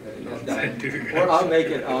 Or I'll make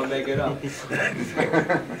it up.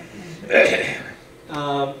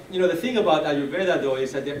 The thing about Ayurveda though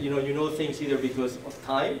is that you know things either because of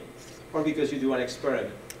time or because you do an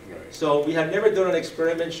experiment. Right. So we have never done an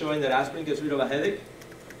experiment showing that aspirin gets rid of a headache,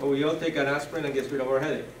 or we all take an aspirin and gets rid of our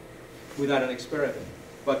headache without an experiment.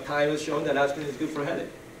 But time has shown that aspirin is good for headache.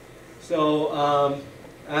 So,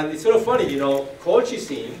 and it's sort of funny,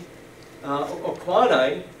 colchicine or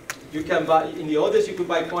quinine, you can buy, in the old days you could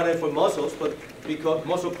buy quinine for muscles, but because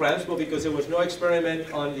muscle cramps, but because there was no experiment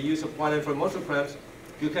on the use of quinine for muscle cramps,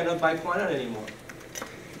 you cannot buy quinine anymore.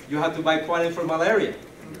 You have to buy quinine for malaria,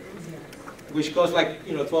 which costs like,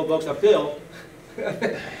 $12 a pill.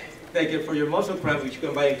 Take it for your muscle cramp, which you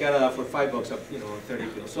can buy in Canada for $5 a 30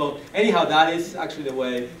 pills. So anyhow, that is actually the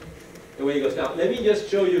way it goes down. Let me just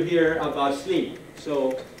show you here about sleep.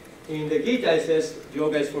 So in the Gita it says,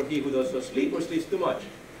 yoga is for he who does not sleep or sleeps too much.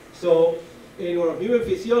 So in our human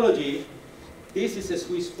physiology, this is a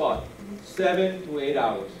sweet spot, 7 to 8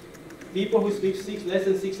 hours. People who sleep less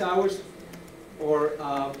than 6 hours, or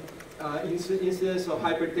incidence of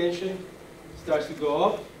hypertension starts to go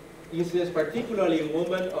up. Incidence, particularly in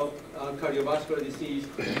women of cardiovascular disease,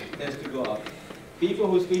 tends to go up. People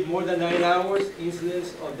who sleep more than 9 hours,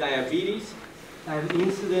 incidence of diabetes and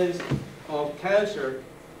incidence of cancer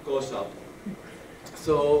goes up.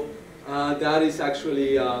 So That is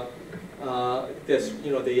actually this,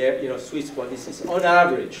 the sweet spot. This is on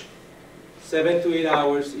average 7 to 8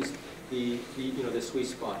 hours is the sweet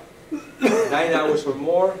spot. 9 hours or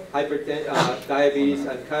more, diabetes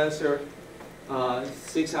and cancer.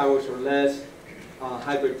 6 hours or less,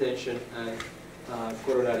 hypertension and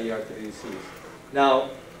coronary artery disease. Now,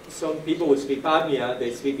 some people with sleep apnea,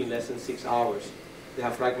 they sleep in less than 6 hours. They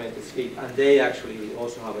have fragmented sleep, and they actually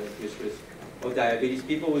also have an increased risk of diabetes.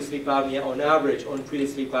 People with sleep apnea, on average, untreated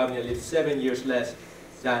sleep apnea, live 7 years less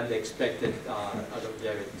than the expected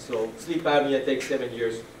longevity. So sleep apnea takes 7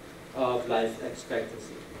 years of life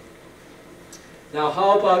expectancy. Now,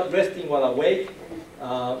 how about resting while awake?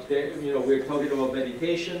 We're talking about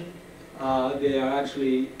meditation. They are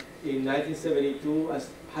actually, in 1972, as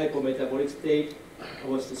hypometabolic state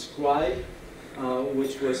was described,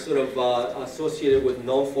 which was sort of associated with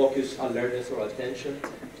non-focused alertness or attention.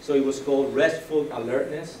 So it was called restful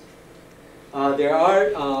alertness. There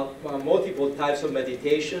are multiple types of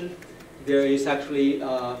meditation. There is actually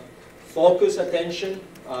focused attention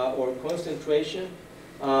or concentration,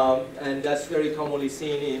 and that's very commonly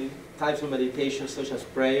seen in types of meditation such as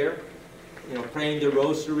prayer, praying the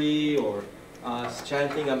rosary or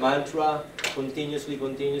chanting a mantra continuously.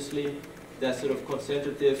 That sort of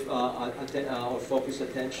concentrative or focused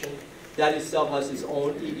attention. That itself has its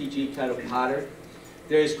own EEG kind of pattern.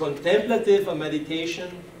 There is contemplative meditation,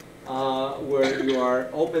 where you are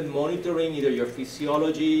open monitoring either your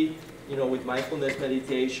physiology, with mindfulness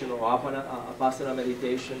meditation or Vipassana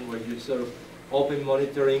meditation, where you sort of open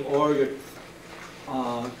monitoring, or you're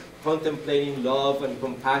contemplating love and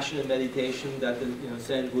compassionate meditation that the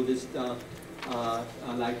Zen Buddhists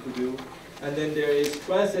like to do. And then there is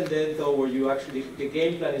transcendental, where you actually, the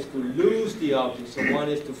game plan is to lose the object. So one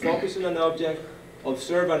is to focus on an object,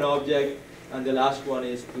 observe an object, and the last one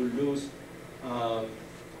is to lose the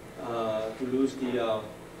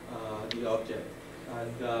object.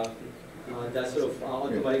 And that's sort of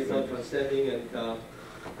automatic self-transcending. And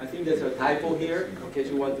I think there's a typo here, in case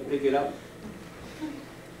you want to pick it up.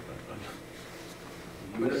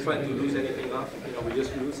 We're not trying to lose anything off, we're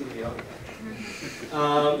just losing the object. I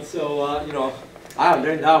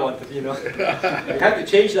learned that one, I have to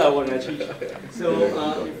change that one actually.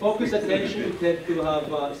 So in focused attention, you tend to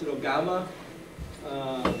have sort of gamma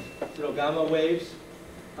waves.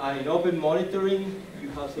 In open monitoring, you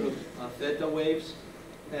have sort of theta waves.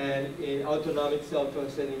 And in autonomic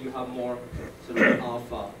self-transcending, you have more sort of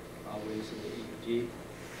alpha waves in the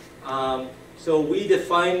EEG. So we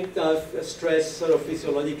defined stress sort of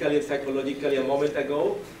physiologically and psychologically a moment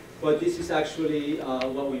ago. But this is actually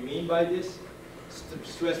what we mean by this.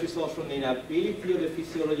 Stress results from the inability of the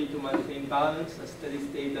physiology to maintain balance, a steady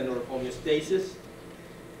state, and or homeostasis.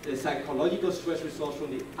 The psychological stress results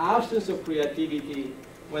from the absence of creativity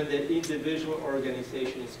when the individual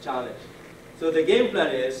organization is challenged. So the game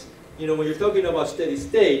plan is, when you're talking about steady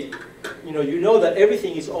state, you know that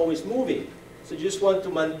everything is always moving. So you just want to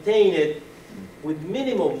maintain it with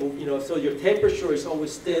minimum move, so your temperature is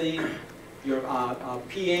always steady. Your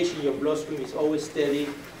pH in your bloodstream is always steady,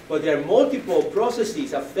 but there are multiple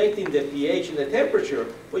processes affecting the pH and the temperature,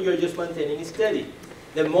 but you're just maintaining it steady.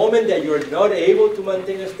 The moment that you're not able to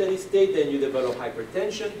maintain a steady state, then you develop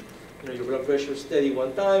hypertension. Your blood pressure is steady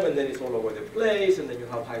one time, and then it's all over the place, and then you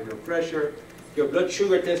have high blood pressure. Your blood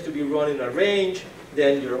sugar tends to be running a range,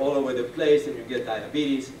 then you're all over the place, and you get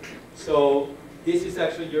diabetes. So this is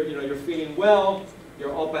actually, you're feeling well.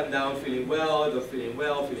 You're up and down, feeling well, feeling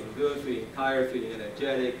good, feeling tired, feeling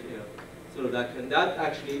energetic, sort of that. And that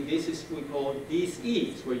actually, this is we call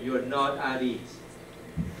dis-ease, where you're not at ease.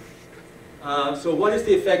 So what is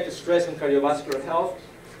the effect of stress on cardiovascular health?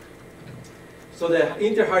 So the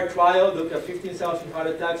Interheart trial looked at 15,000 heart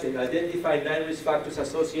attacks. They identified 9 risk factors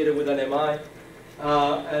associated with an MI.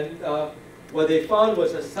 What they found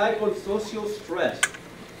was that psychosocial stress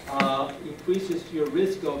increases your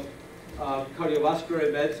risk of cardiovascular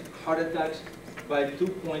events, heart attacks, by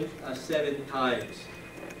 2.7 times.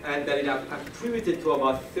 And that it attributed to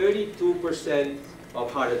about 32%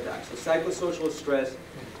 of heart attacks. So psychosocial stress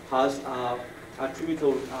has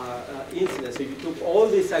attributable incidence. So if you took all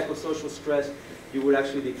this psychosocial stress, you would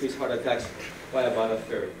actually decrease heart attacks by about a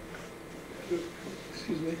third.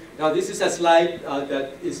 Excuse me? Now this is a slide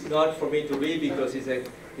that is not for me to read because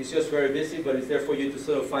it's just very busy, but it's there for you to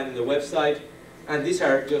sort of find in the website. And these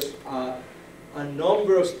are just a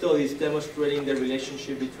number of studies demonstrating the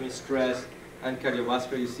relationship between stress and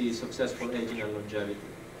cardiovascular disease, successful aging, and longevity.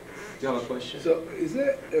 Do you have a question? So is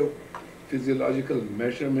there a physiological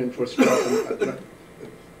measurement for stress?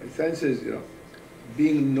 My sense is,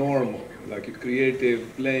 being normal, like you're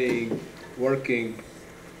creative, playing, working,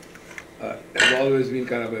 has always been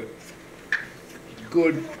kind of a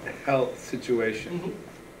good health situation.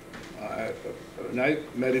 When I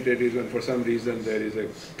meditate is when for some reason there is a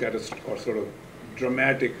catastrophic or sort of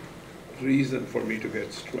dramatic reason for me to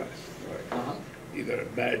get stressed. Right? Either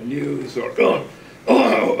bad news or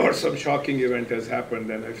or some shocking event has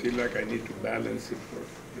happened, and I feel like I need to balance it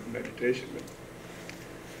with meditation.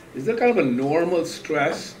 Is there kind of a normal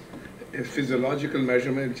stress, a physiological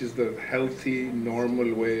measurement, which is the healthy,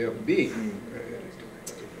 normal way of being?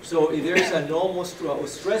 So if there is a normal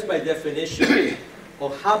stress by definition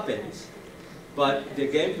or happens, but the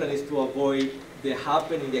game plan is to avoid the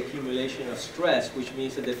happening, the accumulation of stress, which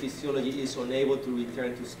means that the physiology is unable to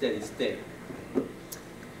return to steady state.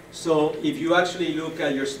 So if you actually look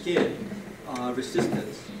at your skin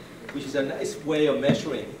resistance, which is a nice way of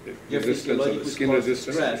measuring your physiological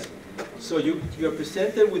stress. So you're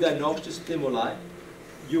presented with a noxious stimuli,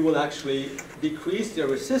 you will actually decrease the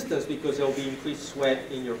resistance because there will be increased sweat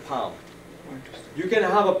in your palm. You can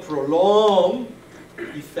have a prolonged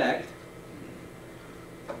effect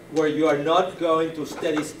where you are not going to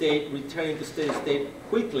steady state, returning to steady state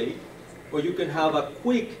quickly, or you can have a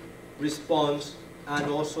quick response and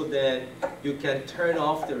also then you can turn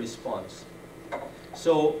off the response.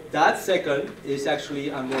 So that second is actually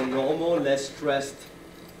a more normal, less stressed,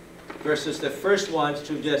 versus the first one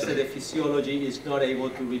suggests that the physiology is not able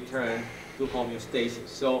to return to homeostasis.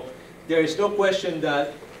 So there is no question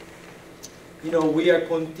that we are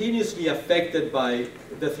continuously affected by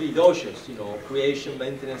the three doshas, creation,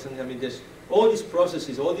 maintenance, and I mean there's all these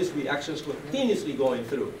processes, all these reactions continuously going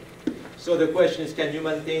through. So the question is, can you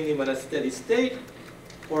maintain them in a steady state,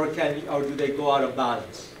 or do they go out of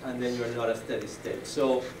balance, and then you're not a steady state?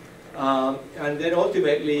 So, and then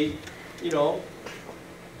ultimately,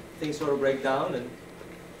 things sort of break down and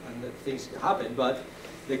things happen. But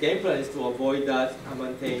the game plan is to avoid that and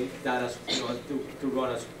maintain that as to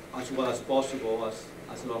run as well as possible,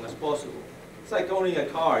 as long as possible. It's like owning a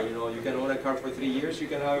car. You can own a car for 3 years, you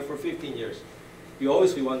can have it for 15 years. You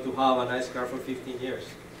obviously want to have a nice car for 15 years,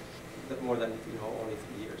 more than only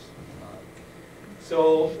 3 years.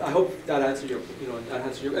 So I hope that answers your,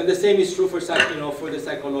 and the same is true for for the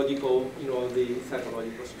psychological, the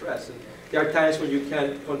psychological stress. And there are times when you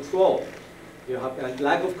can't control. And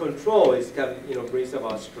lack of control brings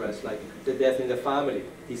about stress, like the death in the family,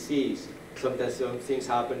 disease. Sometimes some things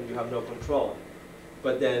happen, you have no control.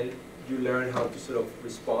 But then you learn how to sort of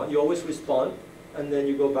respond. You always respond, and then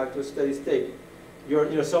you go back to a steady state.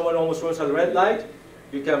 Someone almost runs a red light.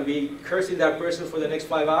 You can be cursing that person for the next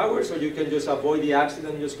 5 hours, or you can just avoid the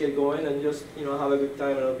accident and just get going and just have a good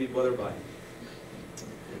time and not be bothered by it.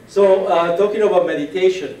 So talking about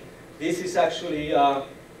meditation, this is actually a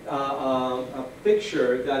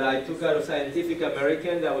picture that I took out of Scientific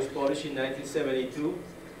American that was published in 1972.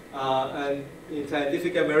 And in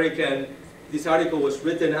Scientific American, this article was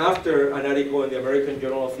written after an article in the American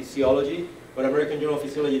Journal of Physiology, but American Journal of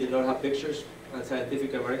Physiology did not have pictures. And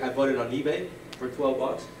Scientific American, I bought it on eBay for 12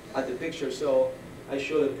 bucks at the picture, so I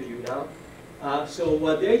show them to you now. So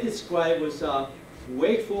what they described was a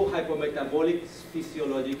wakeful hypometabolic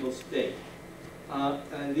physiological state.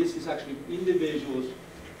 And this is actually individuals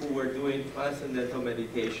who were doing transcendental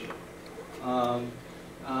meditation.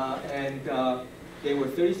 They were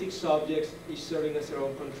 36 subjects, each serving as their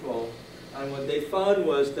own control. And what they found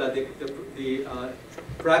was that the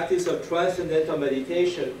practice of transcendental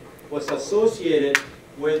meditation was associated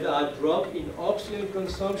with a drop in oxygen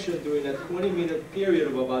consumption during a 20-minute period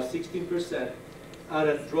of about 16%, and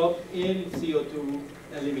a drop in CO2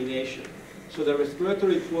 elimination. So the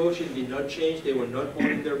respiratory quotient did not change. They were not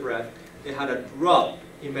holding their breath. They had a drop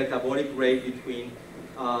in metabolic rate between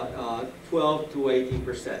 12 to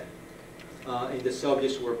 18% in the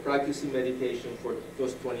subjects who were practicing meditation for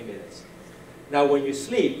those 20 minutes. Now, when you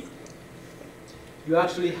sleep, you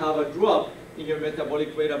actually have a drop in your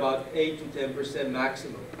metabolic rate about 8 to 10%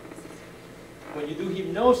 maximum. When you do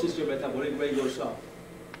hypnosis, your metabolic rate goes up.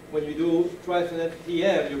 When you do transcendental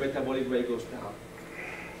TM, your metabolic rate goes down.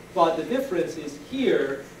 But the difference is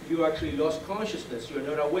here, you actually lost consciousness. You're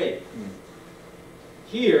not awake.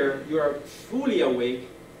 Here, you are fully awake,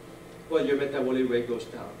 but your metabolic rate goes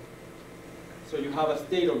down. So you have a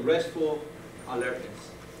state of restful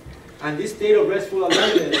alertness. And this state of restful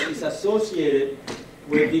alertness is associated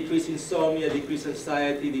with decreased insomnia, decreased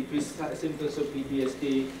anxiety, decreased symptoms of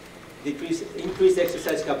PTSD, increased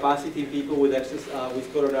exercise capacity in people with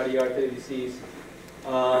coronary artery disease,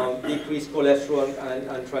 decreased cholesterol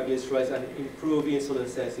and triglycerides, and improved insulin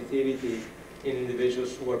sensitivity in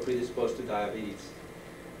individuals who are predisposed to diabetes.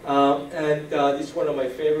 This is one of my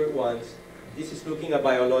favorite ones. This is looking at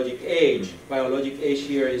biologic age. Biologic age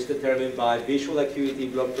here is determined by visual acuity,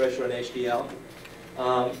 blood pressure, and HDL,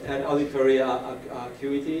 and auditory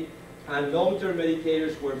acuity. And long-term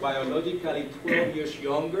meditators were biologically 12 years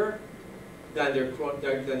younger than their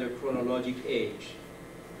chronologic age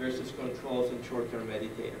versus controls and short-term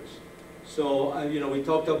meditators. So, we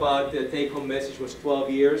talked about the take-home message was 12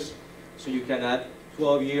 years. So you can add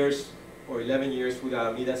 12 years or 11 years with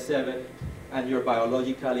Alameda-7, and you're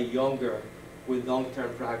biologically younger with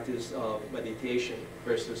long-term practice of meditation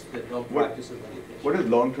versus the non-practice of meditation. What is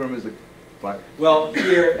long-term? Is it 5? Well,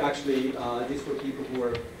 here actually, these were people who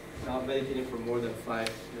were meditating for more than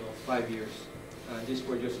 5 years. And these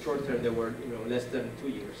were just short-term. They were less than 2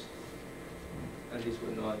 years. And these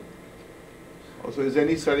were not. Also, is there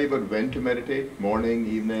any study about when to meditate? Morning,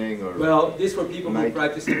 evening, or Well, these were people night? who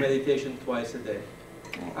practiced meditation twice a day.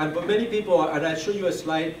 But many people, and I'll show you a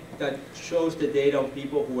slide that shows the data on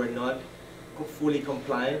people who were not fully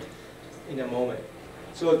compliant in a moment.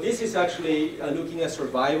 So this is actually looking at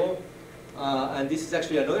survival. And this is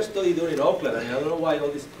actually another study done in Oakland. And I don't know why all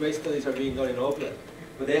these great studies are being done in Oakland.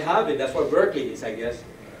 But they have it. That's what Berkeley is, I guess.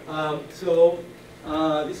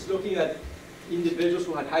 This is looking at individuals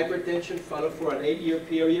who had hypertension followed for an 8-year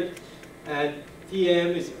period. And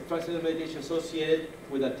TM is transcendental meditation associated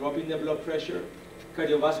with a drop in the blood pressure.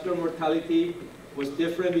 Cardiovascular mortality was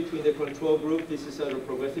different between the control group. This is a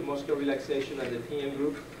progressive muscular relaxation and the TM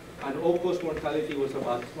group. And all-cause mortality was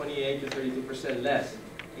about 28 to 32% less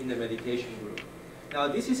in the meditation group. Now,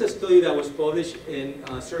 this is a study that was published in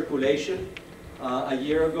Circulation a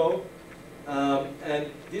year ago. And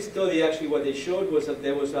this study, actually, what they showed was that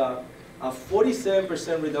there was a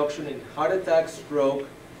 47% reduction in heart attack, stroke,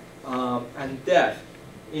 and death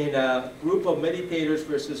in a group of meditators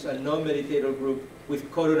versus a non-meditator group with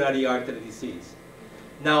coronary artery disease.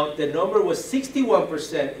 Now, the number was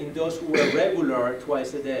 61% in those who were regular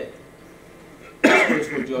twice a day. Those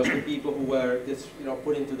were just the people who were just,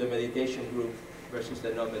 put into the meditation group versus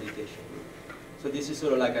the non-meditation group. So this is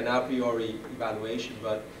sort of like an a priori evaluation,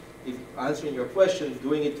 but if answering your question,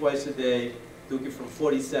 doing it twice a day took you from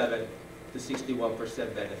 47 to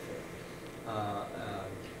 61% benefit.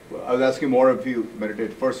 Well, I was asking more if you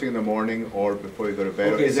meditate first thing in the morning or before you go to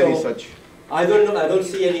bed. Okay, Is there any so such? I don't know. I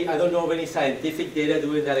don't know of any scientific data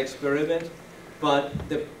doing that experiment. But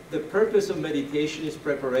the purpose of meditation is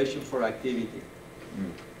preparation for activity.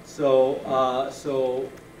 Mm. So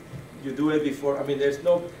you do it before. I mean, there's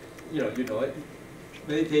no,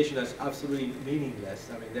 meditation is absolutely meaningless.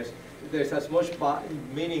 I mean, there's as much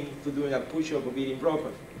meaning to doing a push-up of eating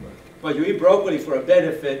broccoli. Right. But you eat broccoli for a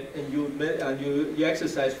benefit, and you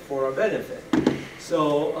exercise for a benefit.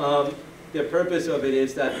 So the purpose of it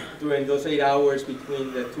is that during those 8 hours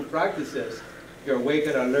between the two practices, you're awake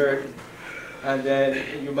and alert, and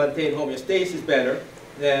then you maintain homeostasis better.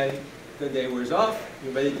 Then the day wears off,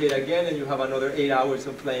 you meditate again, and you have another 8 hours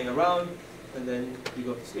of playing around, and then you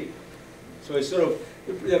go to sleep. So it's sort of,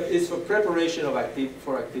 it's for preparation of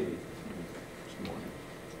for activity.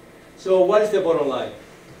 So what is the bottom line?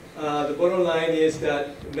 The bottom line is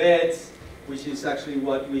that meds, which is actually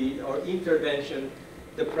our intervention,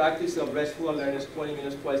 the practice of restful awareness 20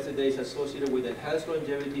 minutes twice a day is associated with enhanced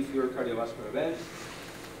longevity, fewer cardiovascular events.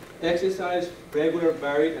 Exercise, regular,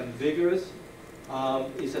 varied, and vigorous,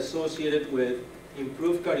 is associated with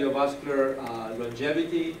improved cardiovascular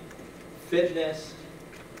longevity, fitness,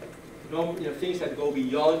 things that go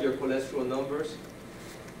beyond your cholesterol numbers,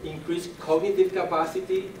 increased cognitive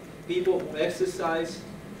capacity. People who exercise,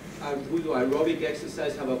 who do aerobic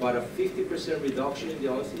exercise, have about a 50% reduction in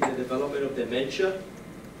the development of dementia,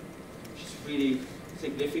 which is really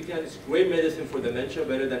significant. It's great medicine for dementia,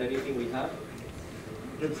 better than anything we have.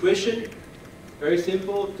 Nutrition, very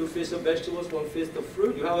simple, 2 fists of vegetables, 1 fist of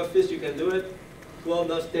fruit. You have a fist, you can do it. 12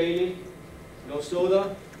 nuts daily, no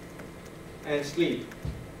soda, and sleep.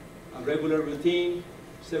 A regular routine,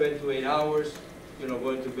 7 to 8 hours,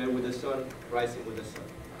 going to bed with the sun, rising with the sun.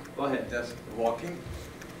 Go ahead. Does walking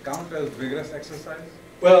count as vigorous exercise?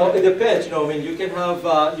 Well, it depends. I mean, you can have,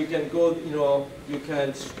 you can go, you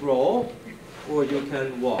can stroll, or you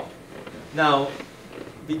can walk. Now,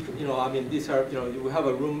 I mean, these are, you have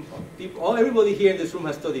a room of people. Everybody here in this room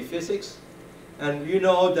has studied physics, and you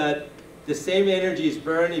know that the same energy is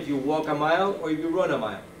burned if you walk a mile or if you run a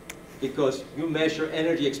mile, because you measure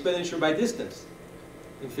energy expenditure by distance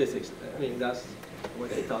in physics. I mean, that's what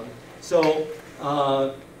they tell me. So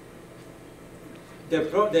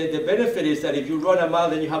the benefit is that if you run a mile,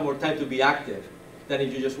 then you have more time to be active than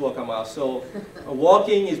if you just walk a mile. So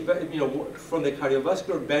walking is, from the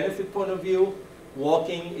cardiovascular benefit point of view,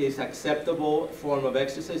 walking is acceptable form of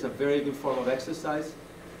exercise, a very good form of exercise.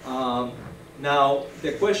 Now,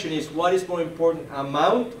 the question is, what is more important,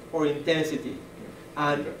 amount or intensity?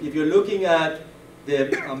 And if you're looking at the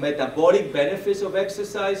metabolic benefits of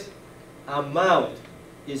exercise, amount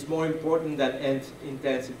is more important than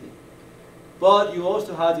intensity. But you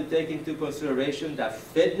also have to take into consideration that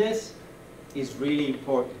fitness is really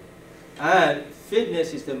important. And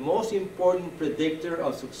fitness is the most important predictor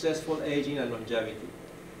of successful aging and longevity.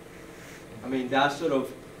 I mean, that's sort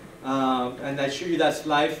of, and I show you that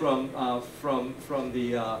slide from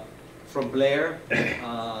Blair,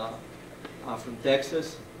 from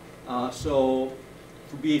Texas. So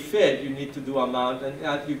to be fit, you need to do amount,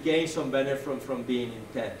 and you gain some benefit from being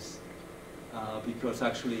intense, because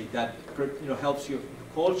actually that helps you,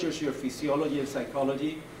 cultures your physiology and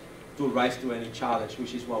psychology to rise to any challenge,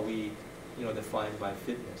 which is what we define by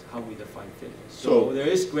fitness, how we define fitness. So there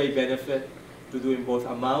is great benefit to doing both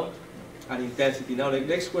amount and intensity. Now the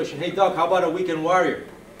next question, hey Doc, how about a weekend warrior?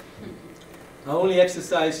 I only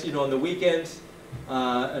exercise on the weekends,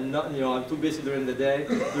 and not, I'm too busy during the day,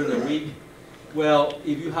 during the week. Well,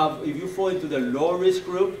 if you fall into the low risk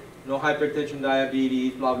group, no hypertension,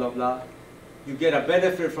 diabetes, blah blah blah, you get a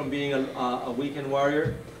benefit from being a weekend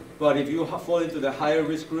warrior. But if you fall into the higher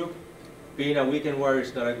risk group, being a weekend warrior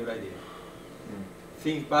is not a good idea.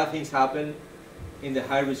 Bad things happen in the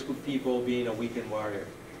high risk group people being a weekend warrior.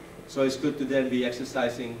 So it's good to then be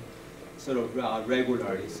exercising sort of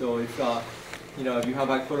regularly. So if if you have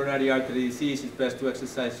a coronary artery disease, it's best to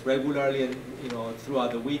exercise regularly and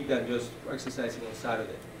throughout the week than just exercising on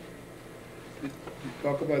Saturday. You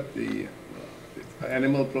talk about the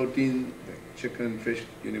animal protein, like chicken, fish,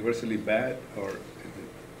 universally bad, or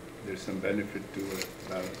there's some benefit to a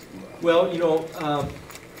balance? Well,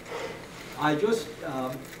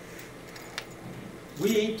 we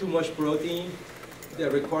eat too much protein. The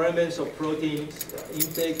requirements of protein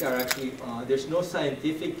intake are actually, there's no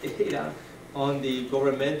scientific data on the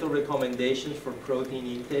governmental recommendations for protein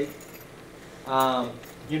intake.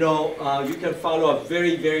 You can follow a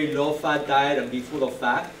very, very low-fat diet and be full of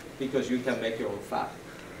fat because you can make your own fat.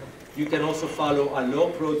 You can also follow a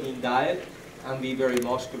low-protein diet and be very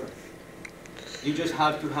muscular. You just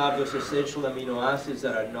have to have those essential amino acids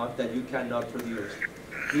that you cannot produce.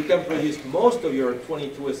 You can produce most of your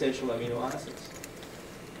 22 essential amino acids,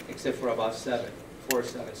 except for about 4 or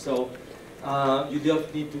 7. So you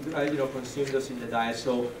don't need to consume those in the diet.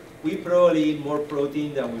 So we probably eat more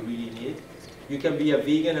protein than we really need. You can be a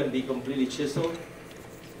vegan and be completely chiseled.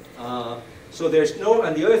 So there's no,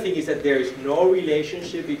 and the other thing is that there is no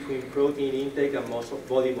relationship between protein intake and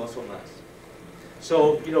body muscle mass.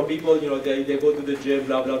 So, people, they go to the gym,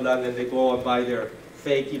 blah, blah, blah, and then they go and buy their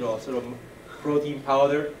fake, sort of protein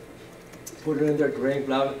powder, put it in their drink,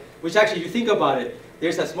 blah, blah, which actually, you think about it,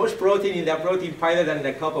 there's as much protein in that protein powder than in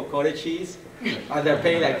a cup of cottage cheese, and they're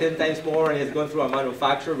paying like 10 times more, and it's going through a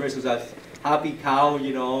manufacturer versus a happy cow,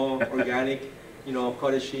 organic,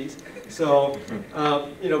 cottage cheese. So,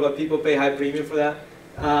 but people pay high premium for that.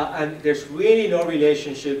 And there's really no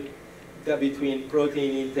relationship between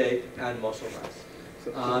protein intake and muscle mass.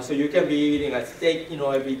 So you can be eating a steak,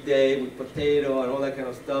 every day with potato and all that kind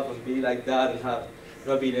of stuff and be like that and have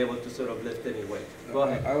not being able to sort of lift any weight. Go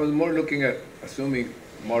ahead. I was more looking at assuming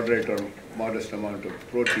moderate or modest amount of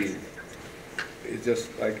protein. It's just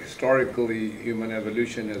like historically human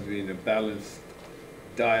evolution has been a balanced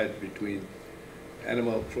diet between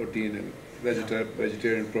animal protein and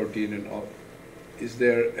vegetarian protein and all. Is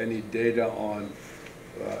there any data on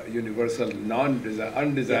universal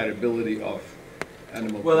undesirability of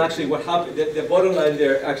animal Well, protein? actually, what happened, the bottom line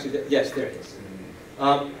there, actually, yes, there is.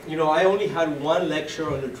 I only had one lecture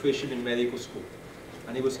on nutrition in medical school,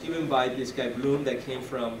 and it was given by this guy Bloom that came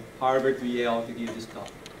from Harvard to Yale to give this talk.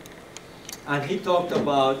 And he talked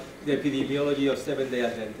about the epidemiology of Seventh-day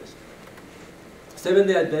Adventists.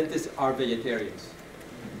 Seventh-day Adventists are vegetarians,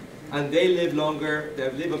 and they live longer. They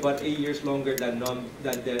live about 8 years longer than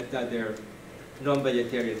their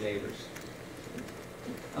non-vegetarian neighbors.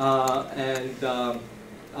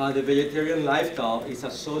 The vegetarian lifestyle is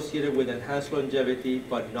associated with enhanced longevity,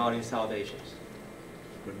 but not in South Asians.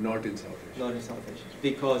 But not in South Asia. Not in South Asians,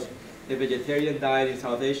 because the vegetarian diet in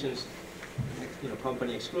South Asians,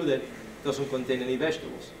 company excluded, doesn't contain any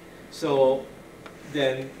vegetables. So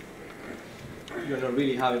then you're not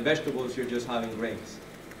really having vegetables; you're just having grains.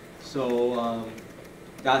 So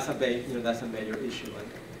that's a major issue.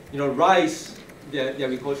 And rice, the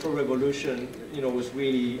agricultural revolution,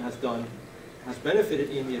 has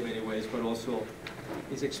benefited India in many ways, but also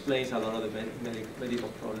it explains a lot of the medical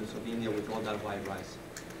problems of India with all that white rice.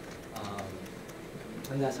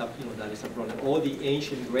 And that is a problem. All the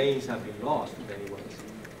ancient grains have been lost in many ways.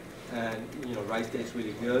 And rice tastes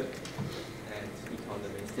really good, become the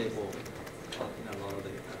main staple in a lot of the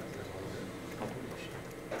population.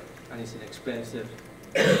 And it's inexpensive.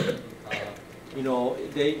 You know,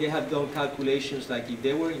 they have done calculations like if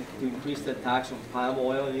they were to increase the tax on palm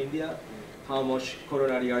oil in India, how much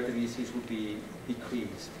coronary artery disease would be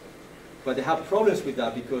decreased. But they have problems with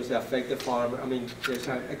that because they affect the farmer. I mean, there's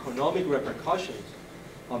an economic repercussions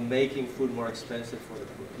of making food more expensive for the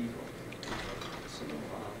poor people. So,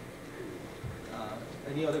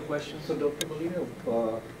 any other questions? So, Dr. Molina,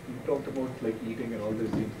 you talked about like eating and all these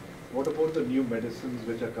things. What about the new medicines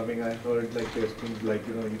which are coming? I heard like there's things like,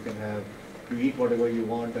 you know, you can have, you eat whatever you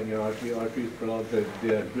want and your arteries pull out. There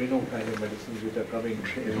are Dreno kind of medicines which are coming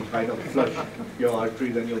and kind of flush your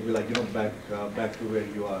arteries and you'll be like, you know, back to where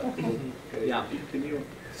you are. So, yeah. Can you?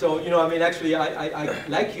 So, you know, I mean, actually, I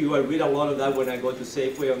like you, I read a lot of that when I go to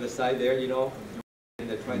Safeway on the side there, you know, and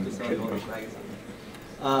they're trying to sell you all those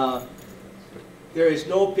magazines. There is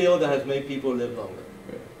no pill that has made people live longer.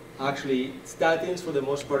 Actually, statins for the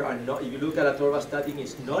most part are not, if you look at atorvastatin,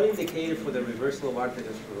 it's not indicated for the reversal of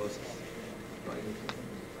arteriosclerosis.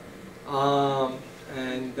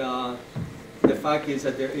 And the fact is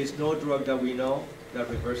that there is no drug that we know that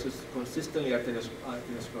reverses consistently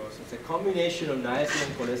arteriosclerosis. The combination of niacin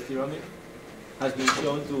and cholestyramine has been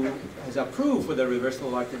shown to, has approved for the reversal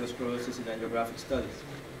of arteriosclerosis in angiographic studies.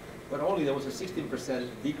 But only there was a 16%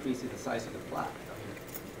 decrease in the size of the plaque.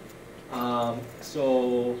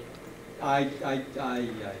 So I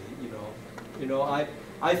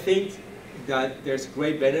think that there's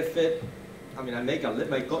great benefit. I mean, I make a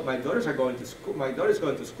my daughters are going to school. My daughter's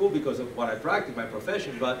going to school because of what I practice, my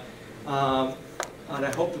profession. But and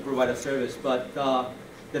I hope to provide a service. But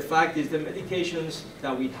the fact is, the medications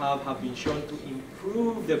that we have been shown to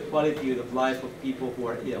improve the quality of life of people who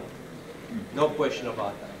are ill. No question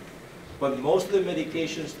about that. But most of the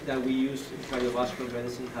medications that we use in cardiovascular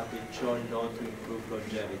medicine have been shown not to improve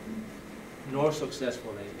longevity, nor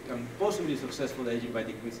successful aging, and possibly successful aging by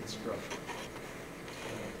decreasing stroke.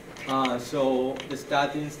 So the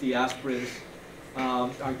statins, the aspirins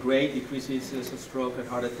are great, decreases of stroke and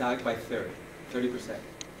heart attack by 30%.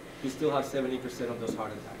 You still have 70% of those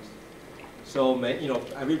heart attacks. So you know,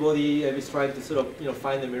 everybody is trying to sort of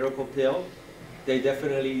find the miracle pill. They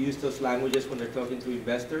definitely use those languages when they're talking to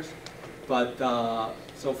investors. But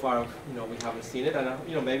so far, we haven't seen it,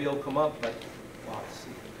 and maybe it'll come up. But we'll have to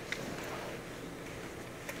see.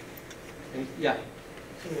 And, yeah.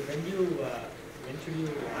 So when should you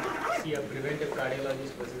see a preventive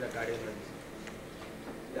cardiologist versus a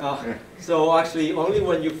cardiologist? So actually, only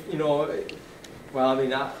when well, I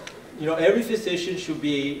mean, every physician should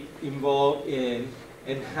be involved in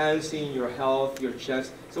enhancing your health, your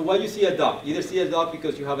chance. So why you see a doc? You either see a doc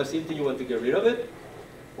because you have a symptom, you want to get rid of it,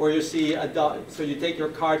 or you see a doc, so you take your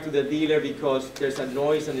car to the dealer because there's a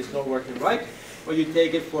noise and it's not working right, or you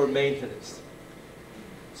take it for maintenance,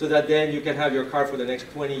 so that then you can have your car for the next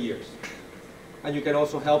 20 years. And you can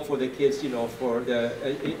also help for the kids, for the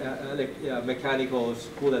mechanical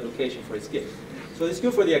school education for its kids. So it's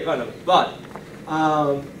good for the economy. But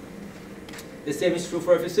the same is true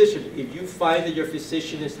for a physician. If you find that your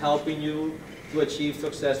physician is helping you to achieve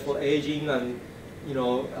successful aging and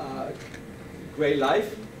great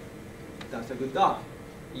life, that's a good doc.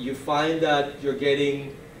 You find that you're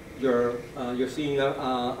getting you're seeing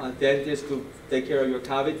a dentist to take care of your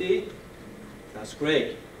cavity, that's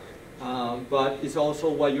great. But it's also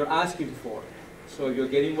what you're asking for. So if you're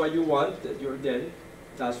getting what you want, then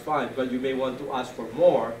that's fine. But you may want to ask for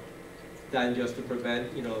more than just to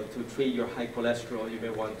prevent, to treat your high cholesterol. You may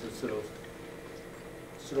want to sort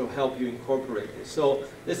of help you incorporate this. So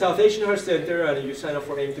the South Asian Heart Center, and you sign up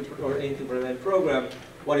for Aim to Prevent program,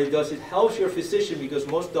 what it does, it helps your physician because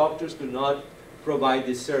most doctors do not provide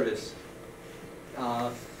this service.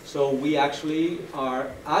 So we actually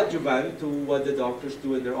are adjuvant to what the doctors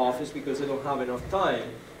do in their office because they don't have enough time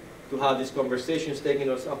to have these conversations, taking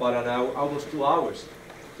us about an hour, almost 2 hours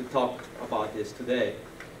to talk about this today.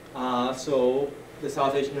 So the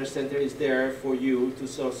South Asian Heart Center is there for you to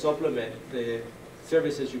sort of supplement the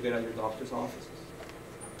services you get at your doctor's offices.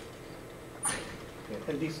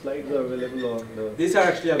 And these slides are available on the... These are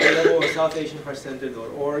actually available on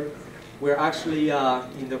southasianheartcenter.org. We're actually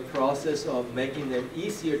in the process of making them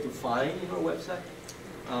easier to find in our website.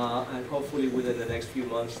 And hopefully within the next few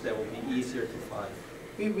months, they will be easier to find.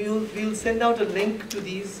 We'll send out a link to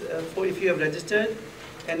these for if you have registered,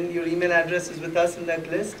 and your email address is with us in that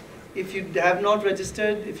list. If you have not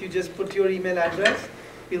registered, if you just put your email address,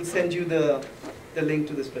 we'll send you the link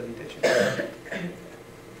to this presentation.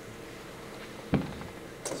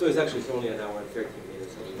 So it's only an hour and 13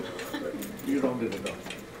 minutes. You rounded it up.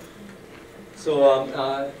 So,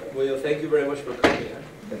 well, thank you very much for coming.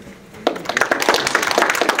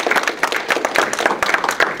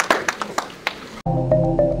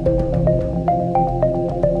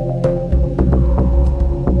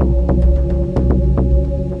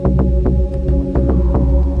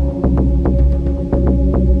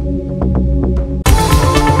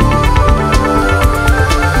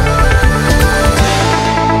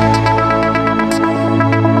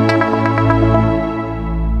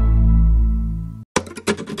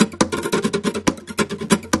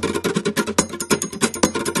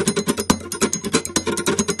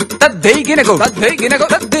 गिनको तद्धे गिनको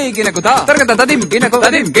तद्धे गिनको ता तरकता तदिम गिनको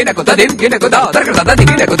तदिम गिनको तदिम गिनको ता तरकता तदि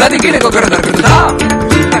गिनको तदि गिनको कर तरकता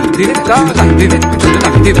ता दिने ता तद्धे दिने ता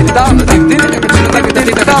तद्धे दिने ता तद्धे दिने ता तद्धे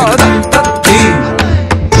दिने ता तद्धे